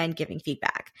receiving and giving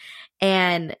feedback.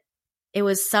 And it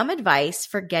was some advice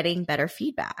for getting better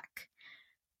feedback.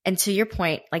 And to your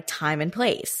point, like time and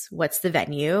place. What's the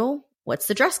venue? What's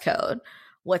the dress code?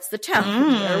 What's the tone?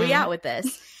 Where are we at with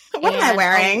this? What am I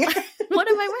wearing? What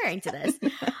am I wearing to this?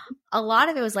 A lot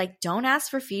of it was like, don't ask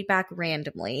for feedback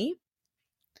randomly.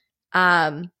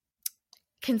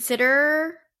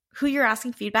 Consider who you're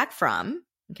asking feedback from.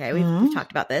 Okay, we've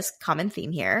talked about this common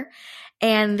theme here.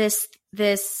 And this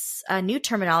new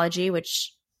terminology,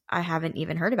 which I haven't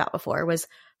even heard about before, was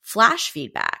flash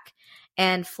feedback.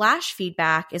 And flash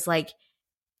feedback is like,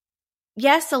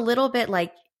 yes, a little bit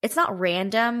like, it's not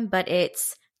random, but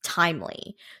it's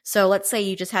timely. So let's say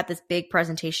you just had this big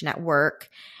presentation at work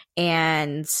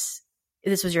and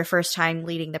this was your first time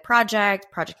leading the project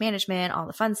management, all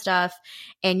the fun stuff.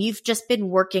 And you've just been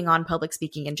working on public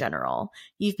speaking in general.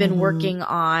 You've been working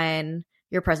on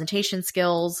your presentation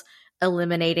skills,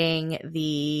 eliminating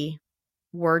the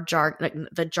word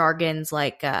the jargons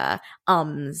like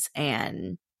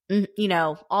and you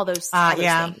know, all those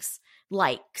things,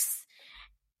 likes.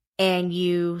 And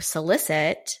you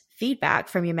solicit feedback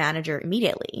from your manager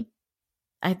immediately.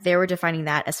 They were defining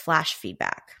that as flash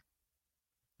feedback.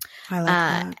 I like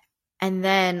that. And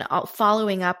then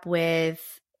following up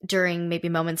with, during maybe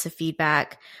moments of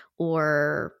feedback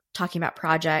or talking about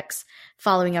projects,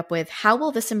 following up with, how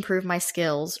will this improve my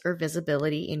skills or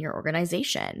visibility in your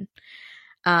organization?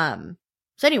 So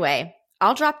anyway,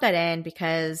 I'll drop that in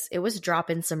because it was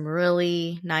dropping some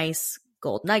really nice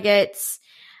gold nuggets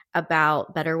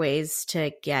about better ways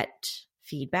to get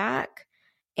feedback.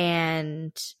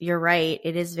 And you're right,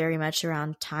 it is very much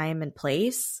around time and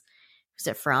place. Who's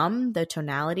it from? The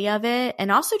tonality of it.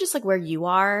 And also just like where you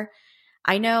are.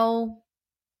 I know,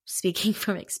 speaking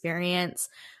from experience,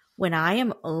 when I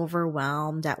am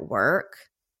overwhelmed at work,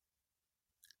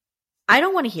 I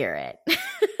don't want to hear it.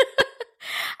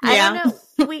 I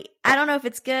don't know if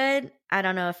it's good. I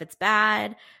don't know if it's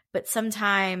bad, but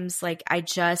sometimes like I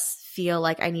just feel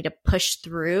like I need to push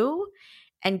through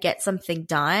and get something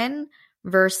done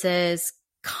versus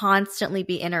constantly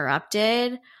be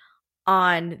interrupted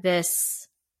on this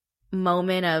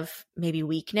moment of maybe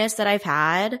weakness that I've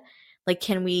had. Like,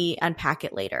 can we unpack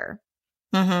it later?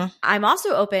 I'm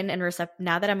also open and receptive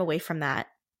now that I'm away from that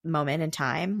moment in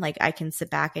time. Like, I can sit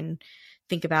back and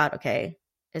think about, okay,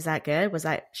 is that good?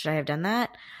 Should I have done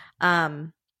that?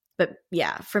 But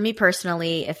yeah, for me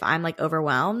personally, if I'm like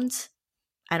overwhelmed,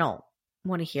 I don't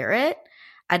want to hear it.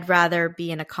 I'd rather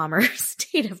be in a calmer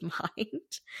state of mind.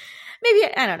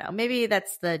 Maybe, I don't know, maybe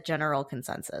that's the general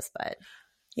consensus, but.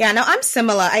 Yeah, no, I'm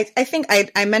similar. I think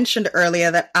I mentioned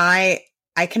earlier that I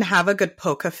I can have a good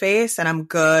poker face, and I'm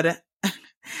good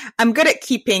at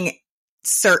keeping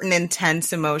certain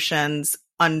intense emotions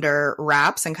under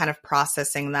wraps and kind of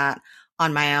processing that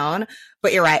on my own.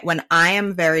 But you're right. When I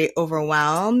am very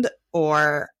overwhelmed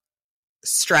or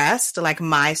stressed, like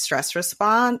my stress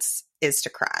response is to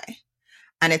cry.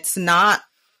 And it's not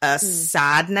a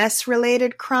sadness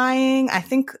related crying. I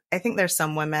think there's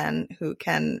some women who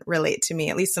can relate to me.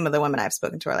 At least some of the women I've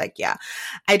spoken to are like, yeah,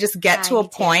 I just get to a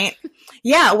point,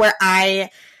 where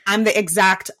I'm the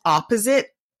exact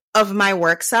opposite of my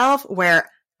work self,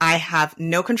 where I have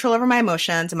no control over my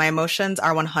emotions. My emotions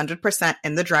are 100%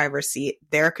 in the driver's seat.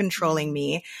 They're controlling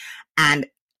me. And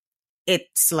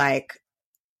it's like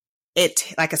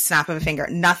a snap of a finger.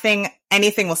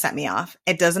 Anything will set me off.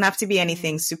 It doesn't have to be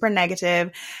anything super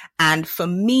negative. And for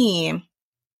me,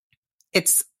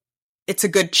 it's a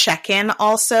good check-in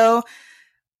also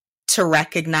to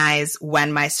recognize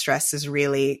when my stress has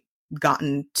really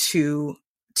gotten too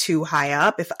high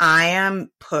up. If I am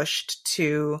pushed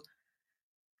to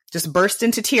just burst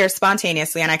into tears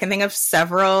spontaneously, and I can think of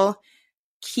several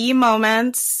key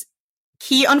unfortunate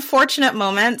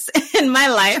moments in my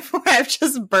life where I've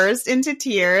just burst into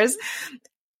tears,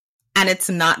 and it's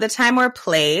not the time or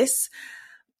place.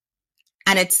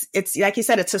 And it's like you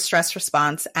said, it's a stress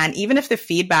response. And even if the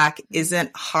feedback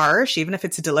isn't harsh, even if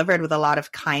it's delivered with a lot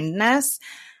of kindness,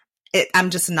 I'm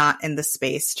just not in the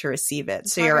space to receive it.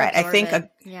 So you're right. I think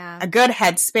a good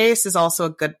headspace is also a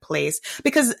good place,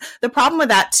 because the problem with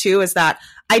that too is that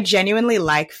I genuinely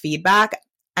like feedback.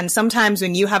 And sometimes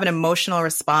when you have an emotional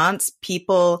response,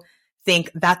 people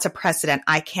think that's a precedent.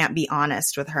 I can't be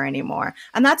honest with her anymore.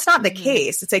 And that's not the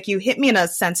case. It's like you hit me in a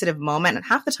sensitive moment, and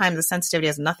half the time the sensitivity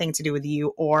has nothing to do with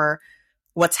you or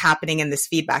what's happening in this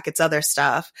feedback. It's other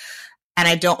stuff. And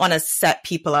I don't want to set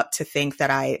people up to think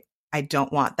that I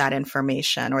don't want that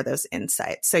information or those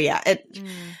insights. So yeah,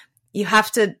 you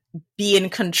have to be in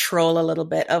control a little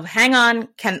bit of, hang on,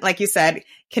 like you said,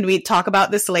 can we talk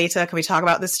about this later? Can we talk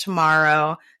about this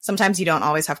tomorrow? Sometimes you don't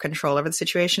always have control over the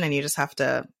situation, and you just have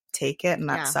to take it, and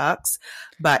that sucks.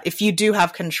 But if you do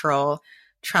have control,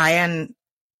 try and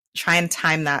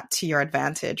time that to your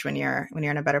advantage when you're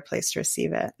in a better place to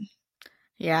receive it.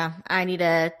 Yeah, I need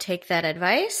to take that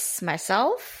advice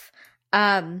myself.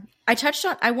 I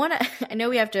know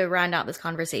we have to round out this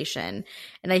conversation,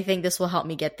 and I think this will help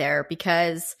me get there,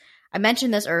 because I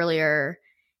mentioned this earlier,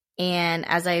 and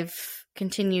as I've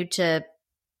continued to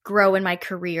grow in my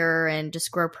career and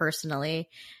just grow personally,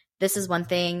 this is one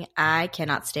thing I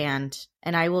cannot stand,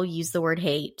 and I will use the word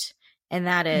hate, and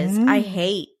that is I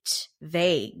hate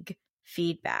vague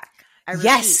feedback.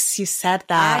 Yes, you said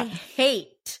that. I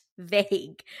hate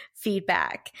vague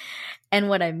feedback. And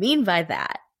what I mean by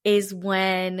that is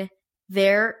when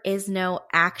there is no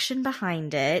action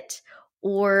behind it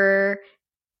or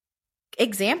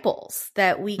examples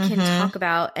that we can talk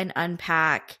about and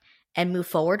unpack and move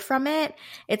forward from it.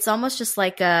 It's almost just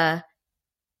like their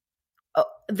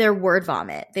word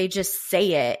vomit. They just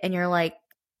say it, and you're like,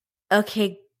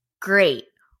 okay, great.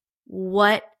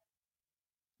 What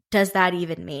does that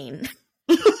even mean?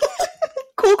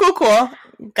 Cool.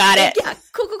 Got it. Yeah,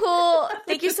 cool.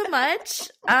 Thank you so much.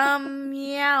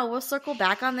 Yeah, we'll circle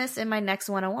back on this in my next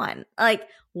 101. Like,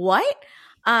 what?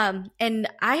 And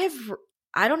I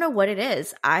don't know what it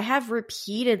is. I have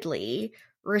repeatedly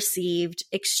received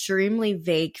extremely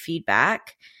vague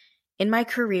feedback in my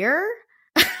career.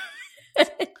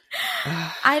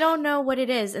 I don't know what it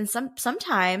is. And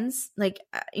sometimes, like,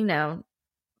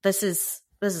 this is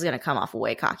going to come off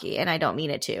way cocky, and I don't mean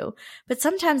it to. But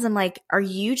sometimes I'm like, are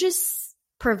you just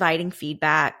providing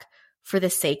feedback for the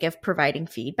sake of providing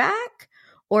feedback?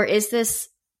 Or is this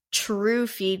true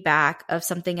feedback of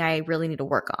something I really need to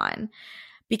work on?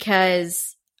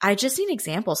 Because I just need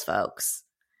examples, folks.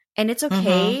 And it's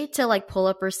okay to like pull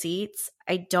up receipts.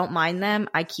 I don't mind them.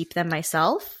 I keep them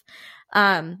myself.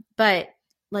 But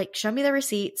like, show me the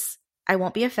receipts. I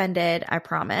won't be offended. I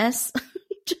promise.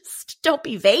 Just don't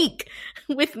be vague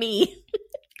with me.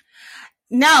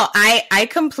 No, I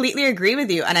completely agree with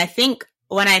you. And I think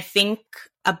when I think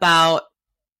about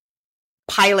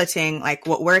piloting, like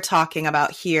what we're talking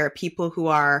about here, people who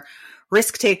are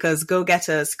risk takers,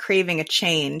 go-getters, craving a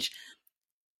change,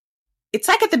 it's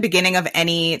like at the beginning of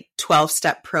any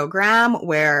 12-step program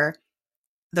where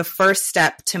the first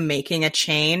step to making a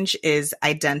change is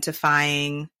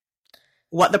identifying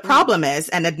what the problem is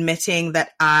and admitting that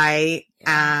I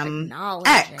am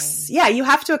X. Yeah, you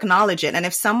have to acknowledge it. And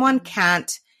if someone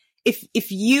can't,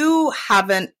 if you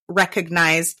haven't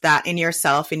recognized that in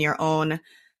yourself, in your own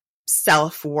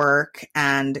self-work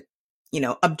and,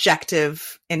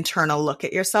 objective internal look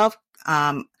at yourself,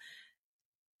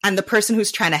 and the person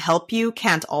who's trying to help you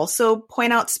can't also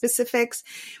point out specifics,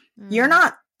 you're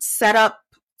not set up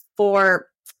for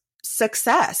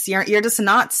success. You're just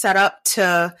not set up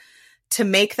to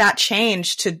make that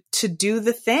change, to do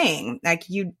the thing. Like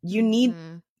you need,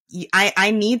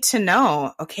 I need to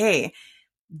know, okay,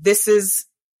 this is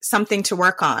something to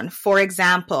work on. For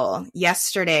example,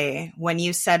 yesterday when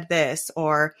you said this,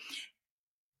 or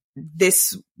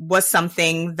this was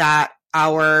something that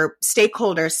our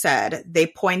stakeholders said, they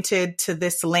pointed to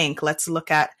this link. Let's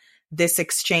look at this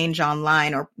exchange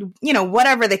online, or, you know,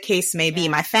 whatever the case may be.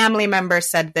 My family member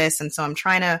said this. And so I'm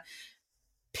trying to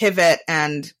pivot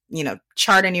and, you know,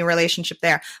 chart a new relationship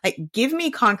there. Like, give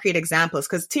me concrete examples.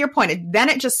 Because to your point, then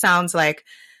it just sounds like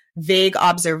vague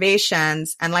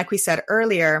observations. And like we said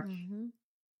earlier,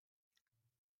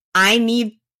 I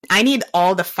need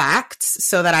all the facts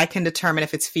so that I can determine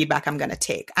if it's feedback I'm going to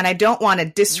take. And I don't want to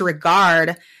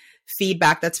disregard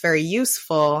feedback that's very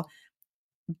useful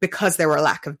because there were a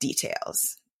lack of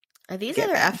details. Are these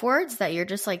other F words that you're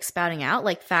just like spouting out,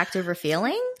 like fact over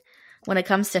feeling when it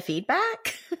comes to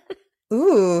feedback?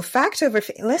 Ooh, fact over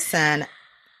listen,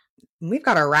 we've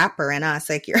got a rapper in us.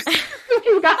 Like you've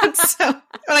got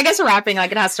well, I guess rapping,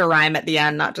 like, it has to rhyme at the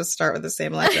end, not just start with the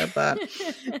same letter, but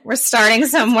we're starting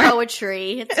somewhere. It's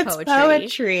poetry. It's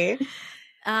poetry.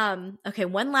 Okay,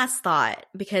 one last thought,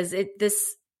 because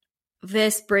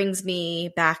this brings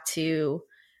me back to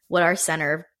what our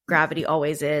center of gravity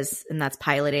always is, and that's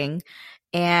piloting.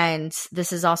 And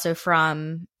this is also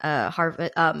from a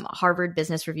Harvard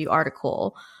Business Review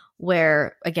article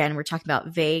where, again, we're talking about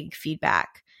vague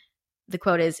feedback. The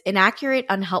quote is, "Inaccurate,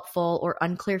 unhelpful, or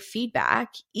unclear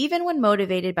feedback, even when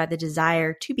motivated by the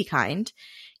desire to be kind,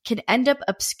 can end up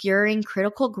obscuring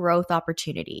critical growth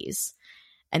opportunities."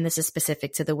 And this is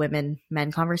specific to the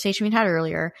women-men conversation we had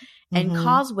earlier, and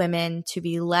cause women to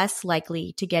be less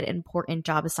likely to get important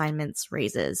job assignments,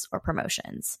 raises, or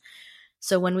promotions.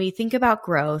 So when we think about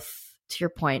growth, to your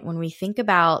point, when we think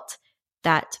about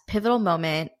that pivotal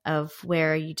moment of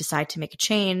where you decide to make a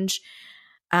change,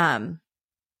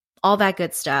 all that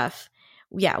good stuff.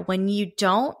 Yeah, when you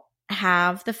don't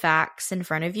have the facts in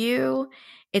front of you,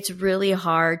 it's really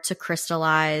hard to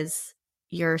crystallize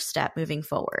your step moving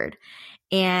forward.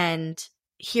 And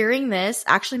hearing this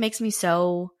actually makes me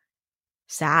so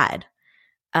sad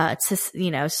to, you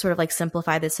know, sort of like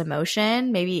simplify this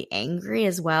emotion, maybe angry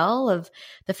as well, of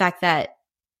the fact that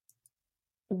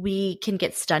we can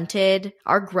get stunted.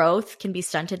 Our growth can be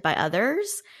stunted by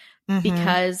others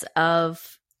because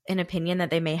of an opinion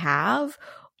that they may have,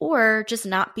 or just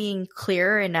not being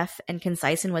clear enough and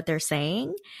concise in what they're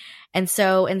saying. And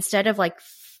so instead of like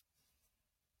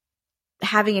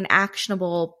having an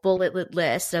actionable bullet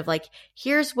list of like,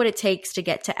 here's what it takes to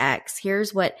get to X,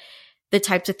 here's what the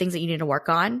types of things that you need to work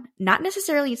on, not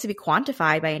necessarily needs to be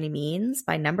quantified by any means,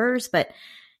 by numbers, but,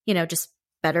 you know, just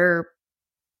better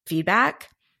feedback.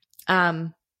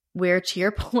 Where, to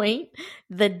your point,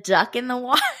 the duck in the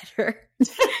water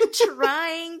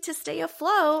trying to stay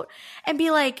afloat and be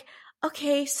like,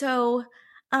 okay, so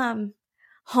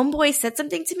homeboy said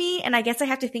something to me, and I guess I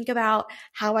have to think about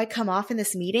how I come off in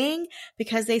this meeting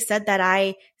because they said that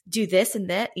I do this and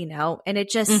that, you know, and it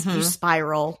just, you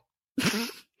spiral.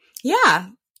 Yeah.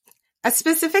 A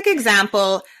specific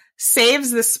example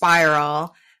saves the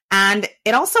spiral, and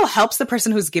it also helps the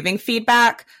person who's giving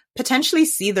feedback potentially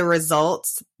see the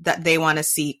results that they want to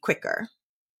see quicker.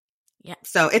 Yeah.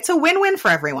 So it's a win-win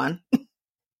for everyone.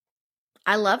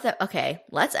 I love that. Okay,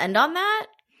 let's end on that.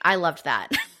 I loved that.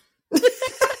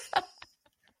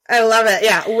 I love it.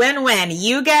 Yeah, win-win.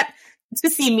 You get to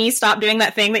see me stop doing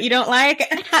that thing that you don't like,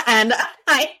 and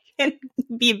I can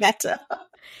be better.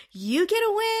 You get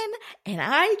a win, and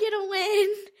I get a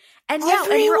win. And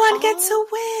everyone gets a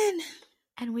win.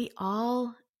 And we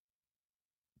all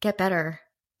get better.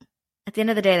 At the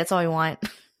end of the day, that's all we want.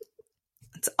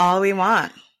 That's all we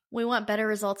want. We want better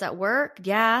results at work.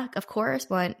 Yeah, of course.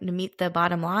 We want to meet the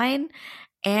bottom line.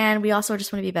 And we also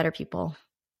just want to be better people.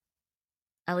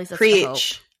 At least that's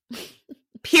Preach. the hope.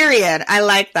 Period. I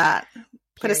like that.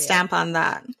 Put Period. a stamp on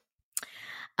that.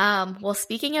 Well,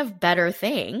 speaking of better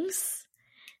things,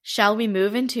 shall we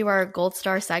move into our Gold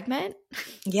Star segment?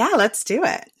 Yeah, let's do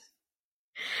it.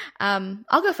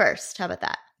 I'll go first. How about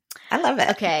that? I love it.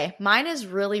 Okay, mine is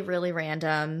really, really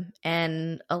random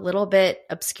and a little bit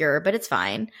obscure, but it's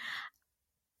fine.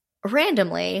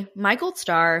 Randomly, my Gold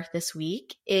Star this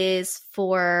week is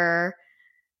for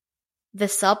the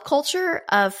subculture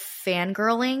of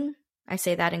fangirling. I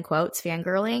say that in quotes,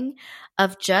 fangirling,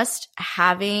 of just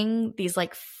having these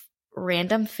like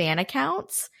random fan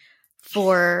accounts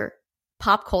for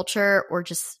pop culture or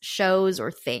just shows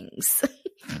or things.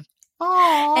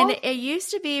 Aww. And it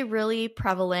used to be really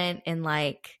prevalent in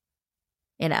like,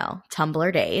 you know,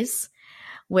 Tumblr days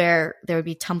where there would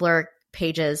be Tumblr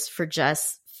pages for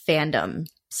just fandom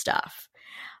stuff.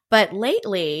 But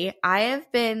lately,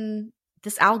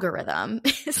 this algorithm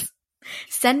is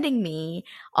sending me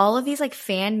all of these like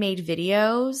fan-made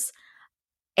videos,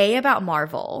 about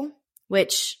Marvel,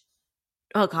 which,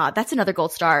 oh God, that's another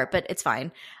gold star, but it's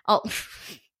fine.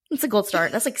 It's a gold star.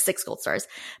 That's like 6 gold stars.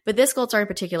 But this gold star in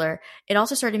particular, it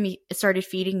also started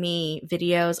feeding me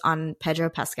videos on Pedro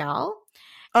Pascal.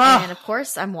 And of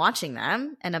course, I'm watching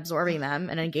them and absorbing them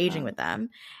and engaging with them.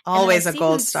 Always a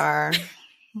gold star.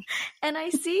 And I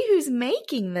see who's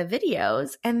making the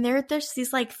videos, and there's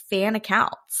these like fan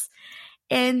accounts.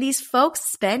 And these folks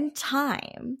spend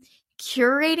time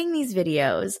curating these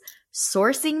videos,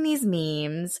 sourcing these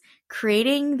memes,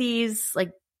 creating these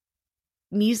like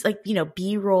music, like, you know,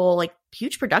 B-roll, like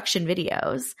huge production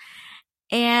videos.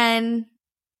 And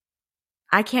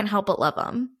I can't help but love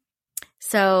them.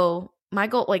 So my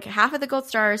goal, like half of the gold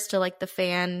stars to like the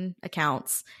fan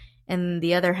accounts, and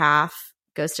the other half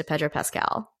goes to Pedro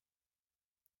Pascal.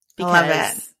 Because I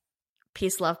love it.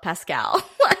 Peace, love, Pascal.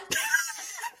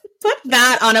 Put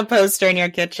that on a poster in your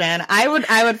kitchen. I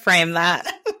would frame that.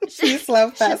 Peace,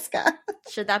 love, Pascal.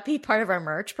 Should that be part of our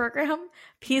merch program?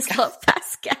 Peace, love,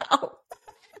 Pascal.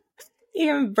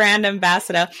 Even brand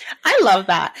ambassador. I love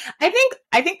that. I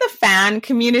think the fan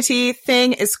community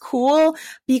thing is cool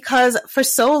because for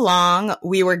so long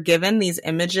we were given these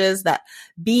images that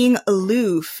being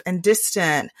aloof and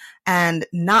distant and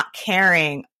not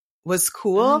caring was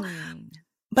cool.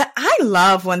 But I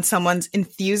love when someone's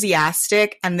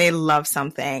enthusiastic and they love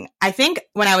something. I think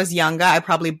when I was younger, I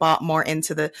probably bought more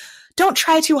into the don't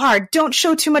try too hard, don't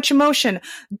show too much emotion,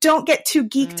 don't get too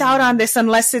geeked out on this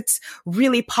unless it's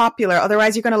really popular.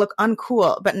 Otherwise, you're going to look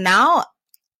uncool. But now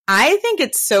I think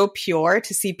it's so pure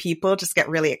to see people just get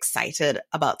really excited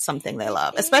about something they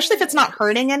love, especially if it's not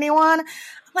hurting anyone. I'm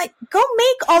like, go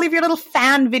make all of your little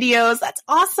fan videos. That's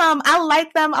awesome. I'll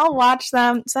like them. I'll watch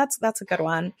them. So that's a good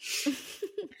one.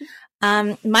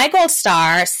 My gold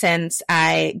star, since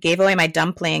I gave away my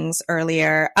dumplings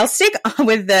earlier, I'll stick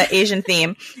with the Asian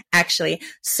theme, actually.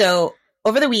 So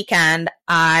over the weekend,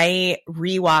 I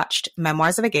rewatched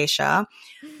Memoirs of a Geisha,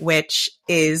 which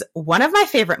is one of my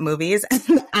favorite movies.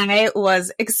 And I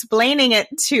was explaining it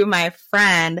to my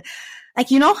friend.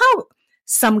 Like, you know how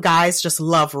some guys just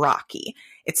love Rocky?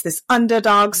 It's this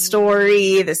underdog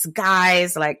story. This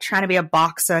guy's like trying to be a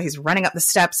boxer. He's running up the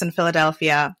steps in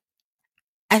Philadelphia.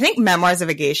 I think Memoirs of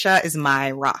a Geisha is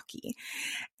my Rocky.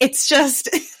 It's just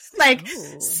like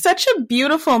such a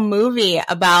beautiful movie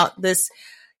about this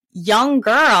young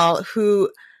girl who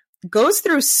goes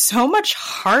through so much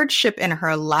hardship in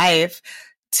her life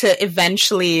to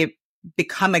eventually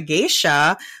become a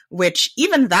geisha, which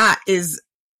even that is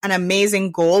an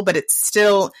amazing goal, but it's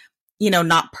still, you know,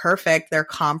 not perfect. There are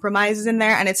compromises in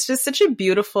there. And it's just such a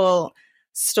beautiful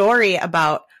story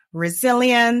about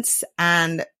resilience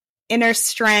and inner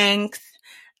strength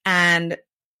and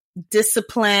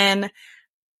discipline.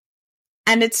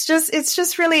 And it's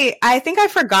just really, I think I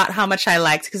forgot how much I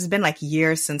liked because it's been like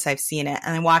years since I've seen it.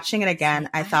 And then watching it again,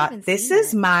 I thought this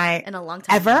is my in a long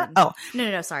time. Ever? Oh,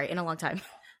 no, sorry. In a long time.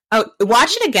 Oh,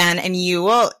 watch it again and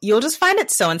you'll just find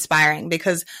it so inspiring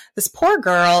because this poor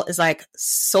girl is like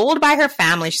sold by her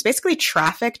family. She's basically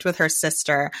trafficked with her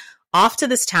sister off to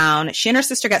this town. She and her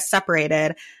sister get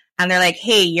separated. And they're like,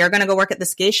 hey, you're going to go work at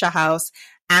this geisha house.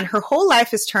 And her whole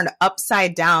life is turned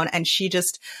upside down. And she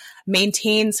just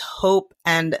maintains hope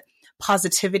and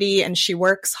positivity. And she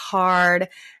works hard.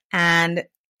 And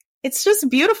it's just a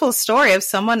beautiful story of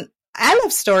someone. I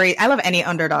love any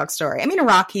underdog story. I mean,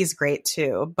 Rocky's great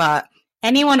too. But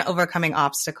anyone overcoming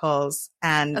obstacles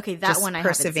and that one I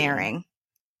persevering.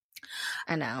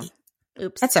 I know.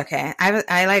 Oops. That's okay.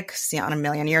 I like see it on a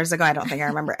million years ago. I don't think I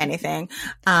remember anything.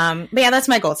 But yeah, that's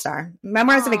my gold star.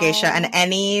 Memoirs of a Geisha and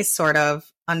any sort of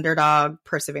underdog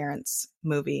perseverance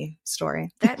movie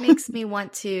story. That makes me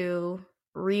want to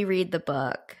reread the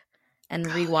book and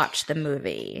rewatch the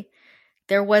movie.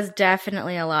 There was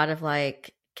definitely a lot of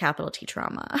like capital T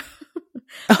trauma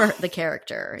for the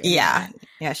character. Yeah.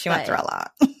 Yeah, she went through a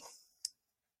lot.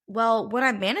 Well, what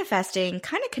I'm manifesting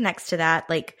kind of connects to that,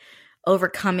 like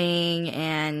overcoming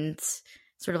and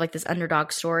sort of like this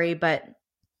underdog story. But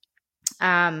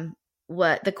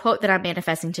what the quote that I'm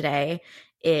manifesting today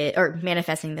or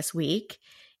manifesting this week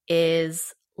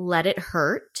is let it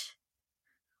hurt,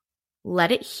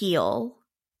 let it heal,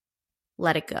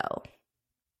 let it go.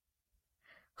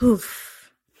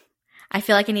 Oof. I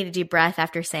feel like I need a deep breath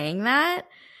after saying that.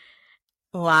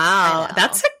 Wow.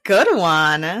 That's a good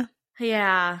one.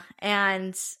 Yeah.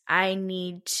 And I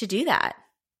need to do that.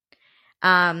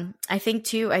 I think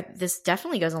too, this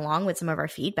definitely goes along with some of our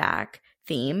feedback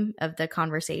theme of the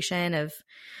conversation of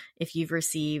if you've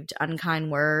received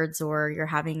unkind words or you're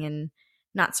having an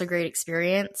not so great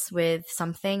experience with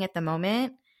something at the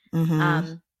moment.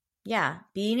 Yeah,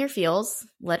 be in your feels,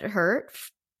 let it hurt,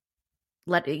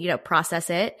 let it, process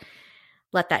it,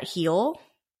 let that heal,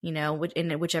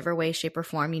 in whichever way, shape, or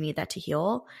form you need that to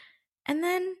heal. And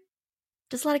then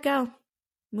just let it go.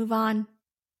 Move on.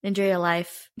 Enjoy your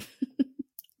life.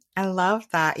 I love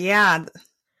that. Yeah.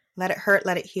 Let it hurt,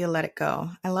 let it heal, let it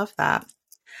go. I love that.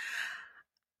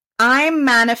 I'm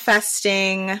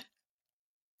manifesting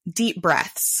deep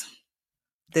breaths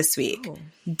this week. Ooh.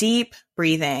 Deep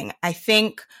breathing. I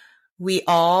think we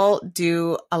all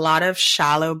do a lot of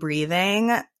shallow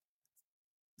breathing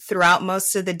throughout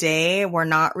most of the day. We're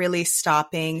not really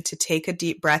stopping to take a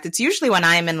deep breath. It's usually when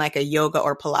I'm in like a yoga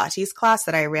or Pilates class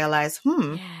that I realize,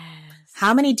 Yes.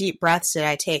 how many deep breaths did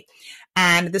I take?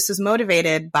 And this was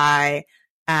motivated by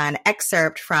an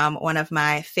excerpt from one of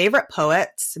my favorite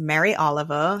poets, Mary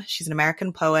Oliver. She's an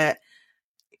American poet.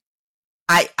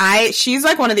 She's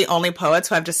like one of the only poets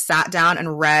who I've just sat down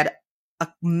and read a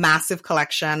massive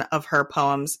collection of her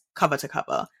poems cover to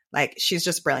cover. Like, she's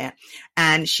just brilliant.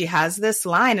 And she has this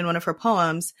line in one of her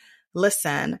poems,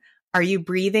 listen, are you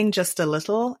breathing just a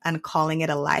little and calling it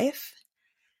a life?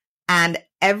 And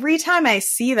every time I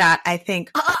see that, I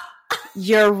think,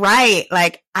 you're right.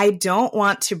 Like, I don't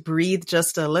want to breathe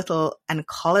just a little and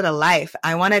call it a life.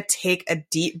 I want to take a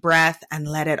deep breath and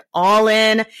let it all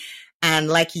in. And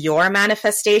like your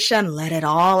manifestation, let it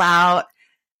all out.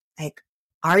 Like,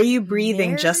 are you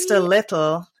breathing just a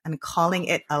little and calling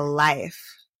it a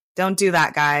life? Don't do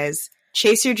that, guys.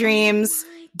 Chase your dreams,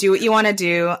 do what you want to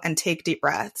do, and take deep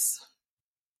breaths.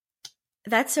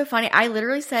 That's so funny. I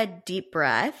literally said deep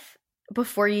breath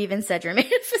before you even said your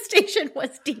manifestation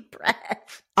was deep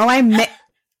breath. Oh,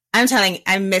 I'm telling you,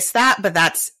 I missed that, but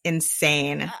that's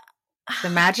insane. The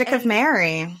magic of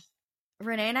Mary.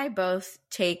 Renee and I both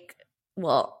I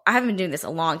haven't been doing this a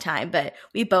long time, but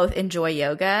we both enjoy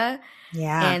yoga.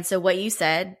 Yeah. And so what you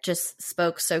said just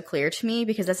spoke so clear to me,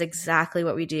 because that's exactly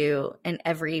what we do in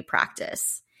every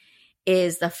practice.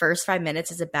 Is the first 5 minutes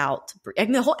is about,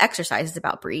 the whole exercise is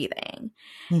about breathing.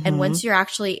 Mm-hmm. And once you're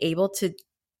actually able to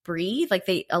breathe, like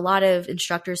a lot of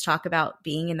instructors talk about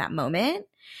being in that moment.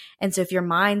 And so if your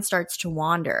mind starts to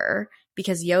wander,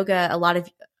 because a lot of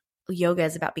yoga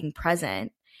is about being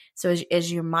present. So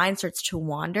as your mind starts to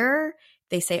wander,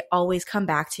 they say always come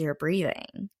back to your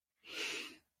breathing.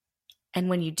 And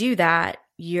when you do that,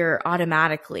 you're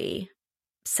automatically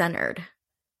centered.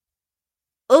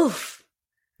 Oof.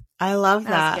 I love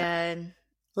that. That's good.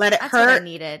 Let it That's hurt. what I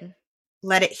needed.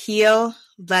 Let it heal.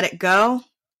 Let it go.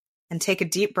 And take a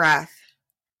deep breath.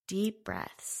 Deep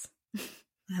breaths.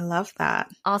 I love that.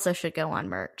 Also should go on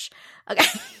merch. Okay.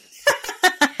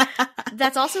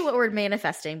 That's also what we're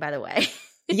manifesting, by the way.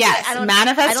 Yes,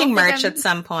 manifesting merch at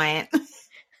some point.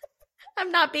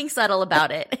 I'm not being subtle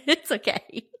about it. It's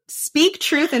okay. Speak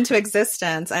truth into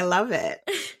existence. I love it.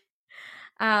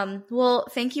 Well,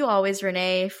 thank you always,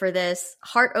 Renee, for this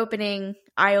heart-opening,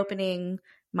 eye-opening,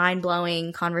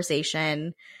 mind-blowing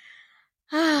conversation.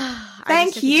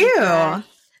 Thank you.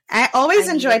 I always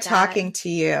enjoy talking to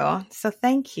you. So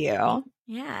thank you.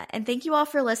 Yeah. And thank you all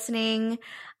for listening.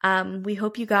 We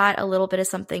hope you got a little bit of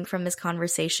something from this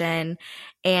conversation.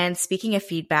 And speaking of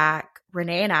feedback,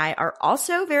 Renee and I are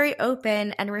also very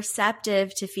open and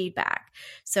receptive to feedback.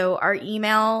 So our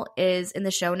email is in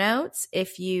the show notes.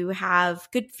 If you have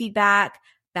good feedback,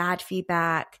 bad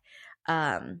feedback,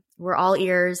 we're all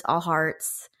ears, all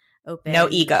hearts, open. No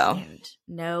ego.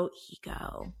 No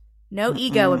ego. No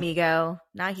ego, amigo.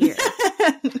 Not here.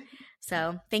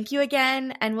 So thank you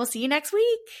again, and we'll see you next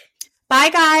week. Bye,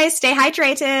 guys. Stay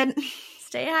hydrated.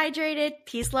 Stay hydrated.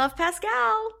 Peace, love,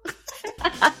 Pascal.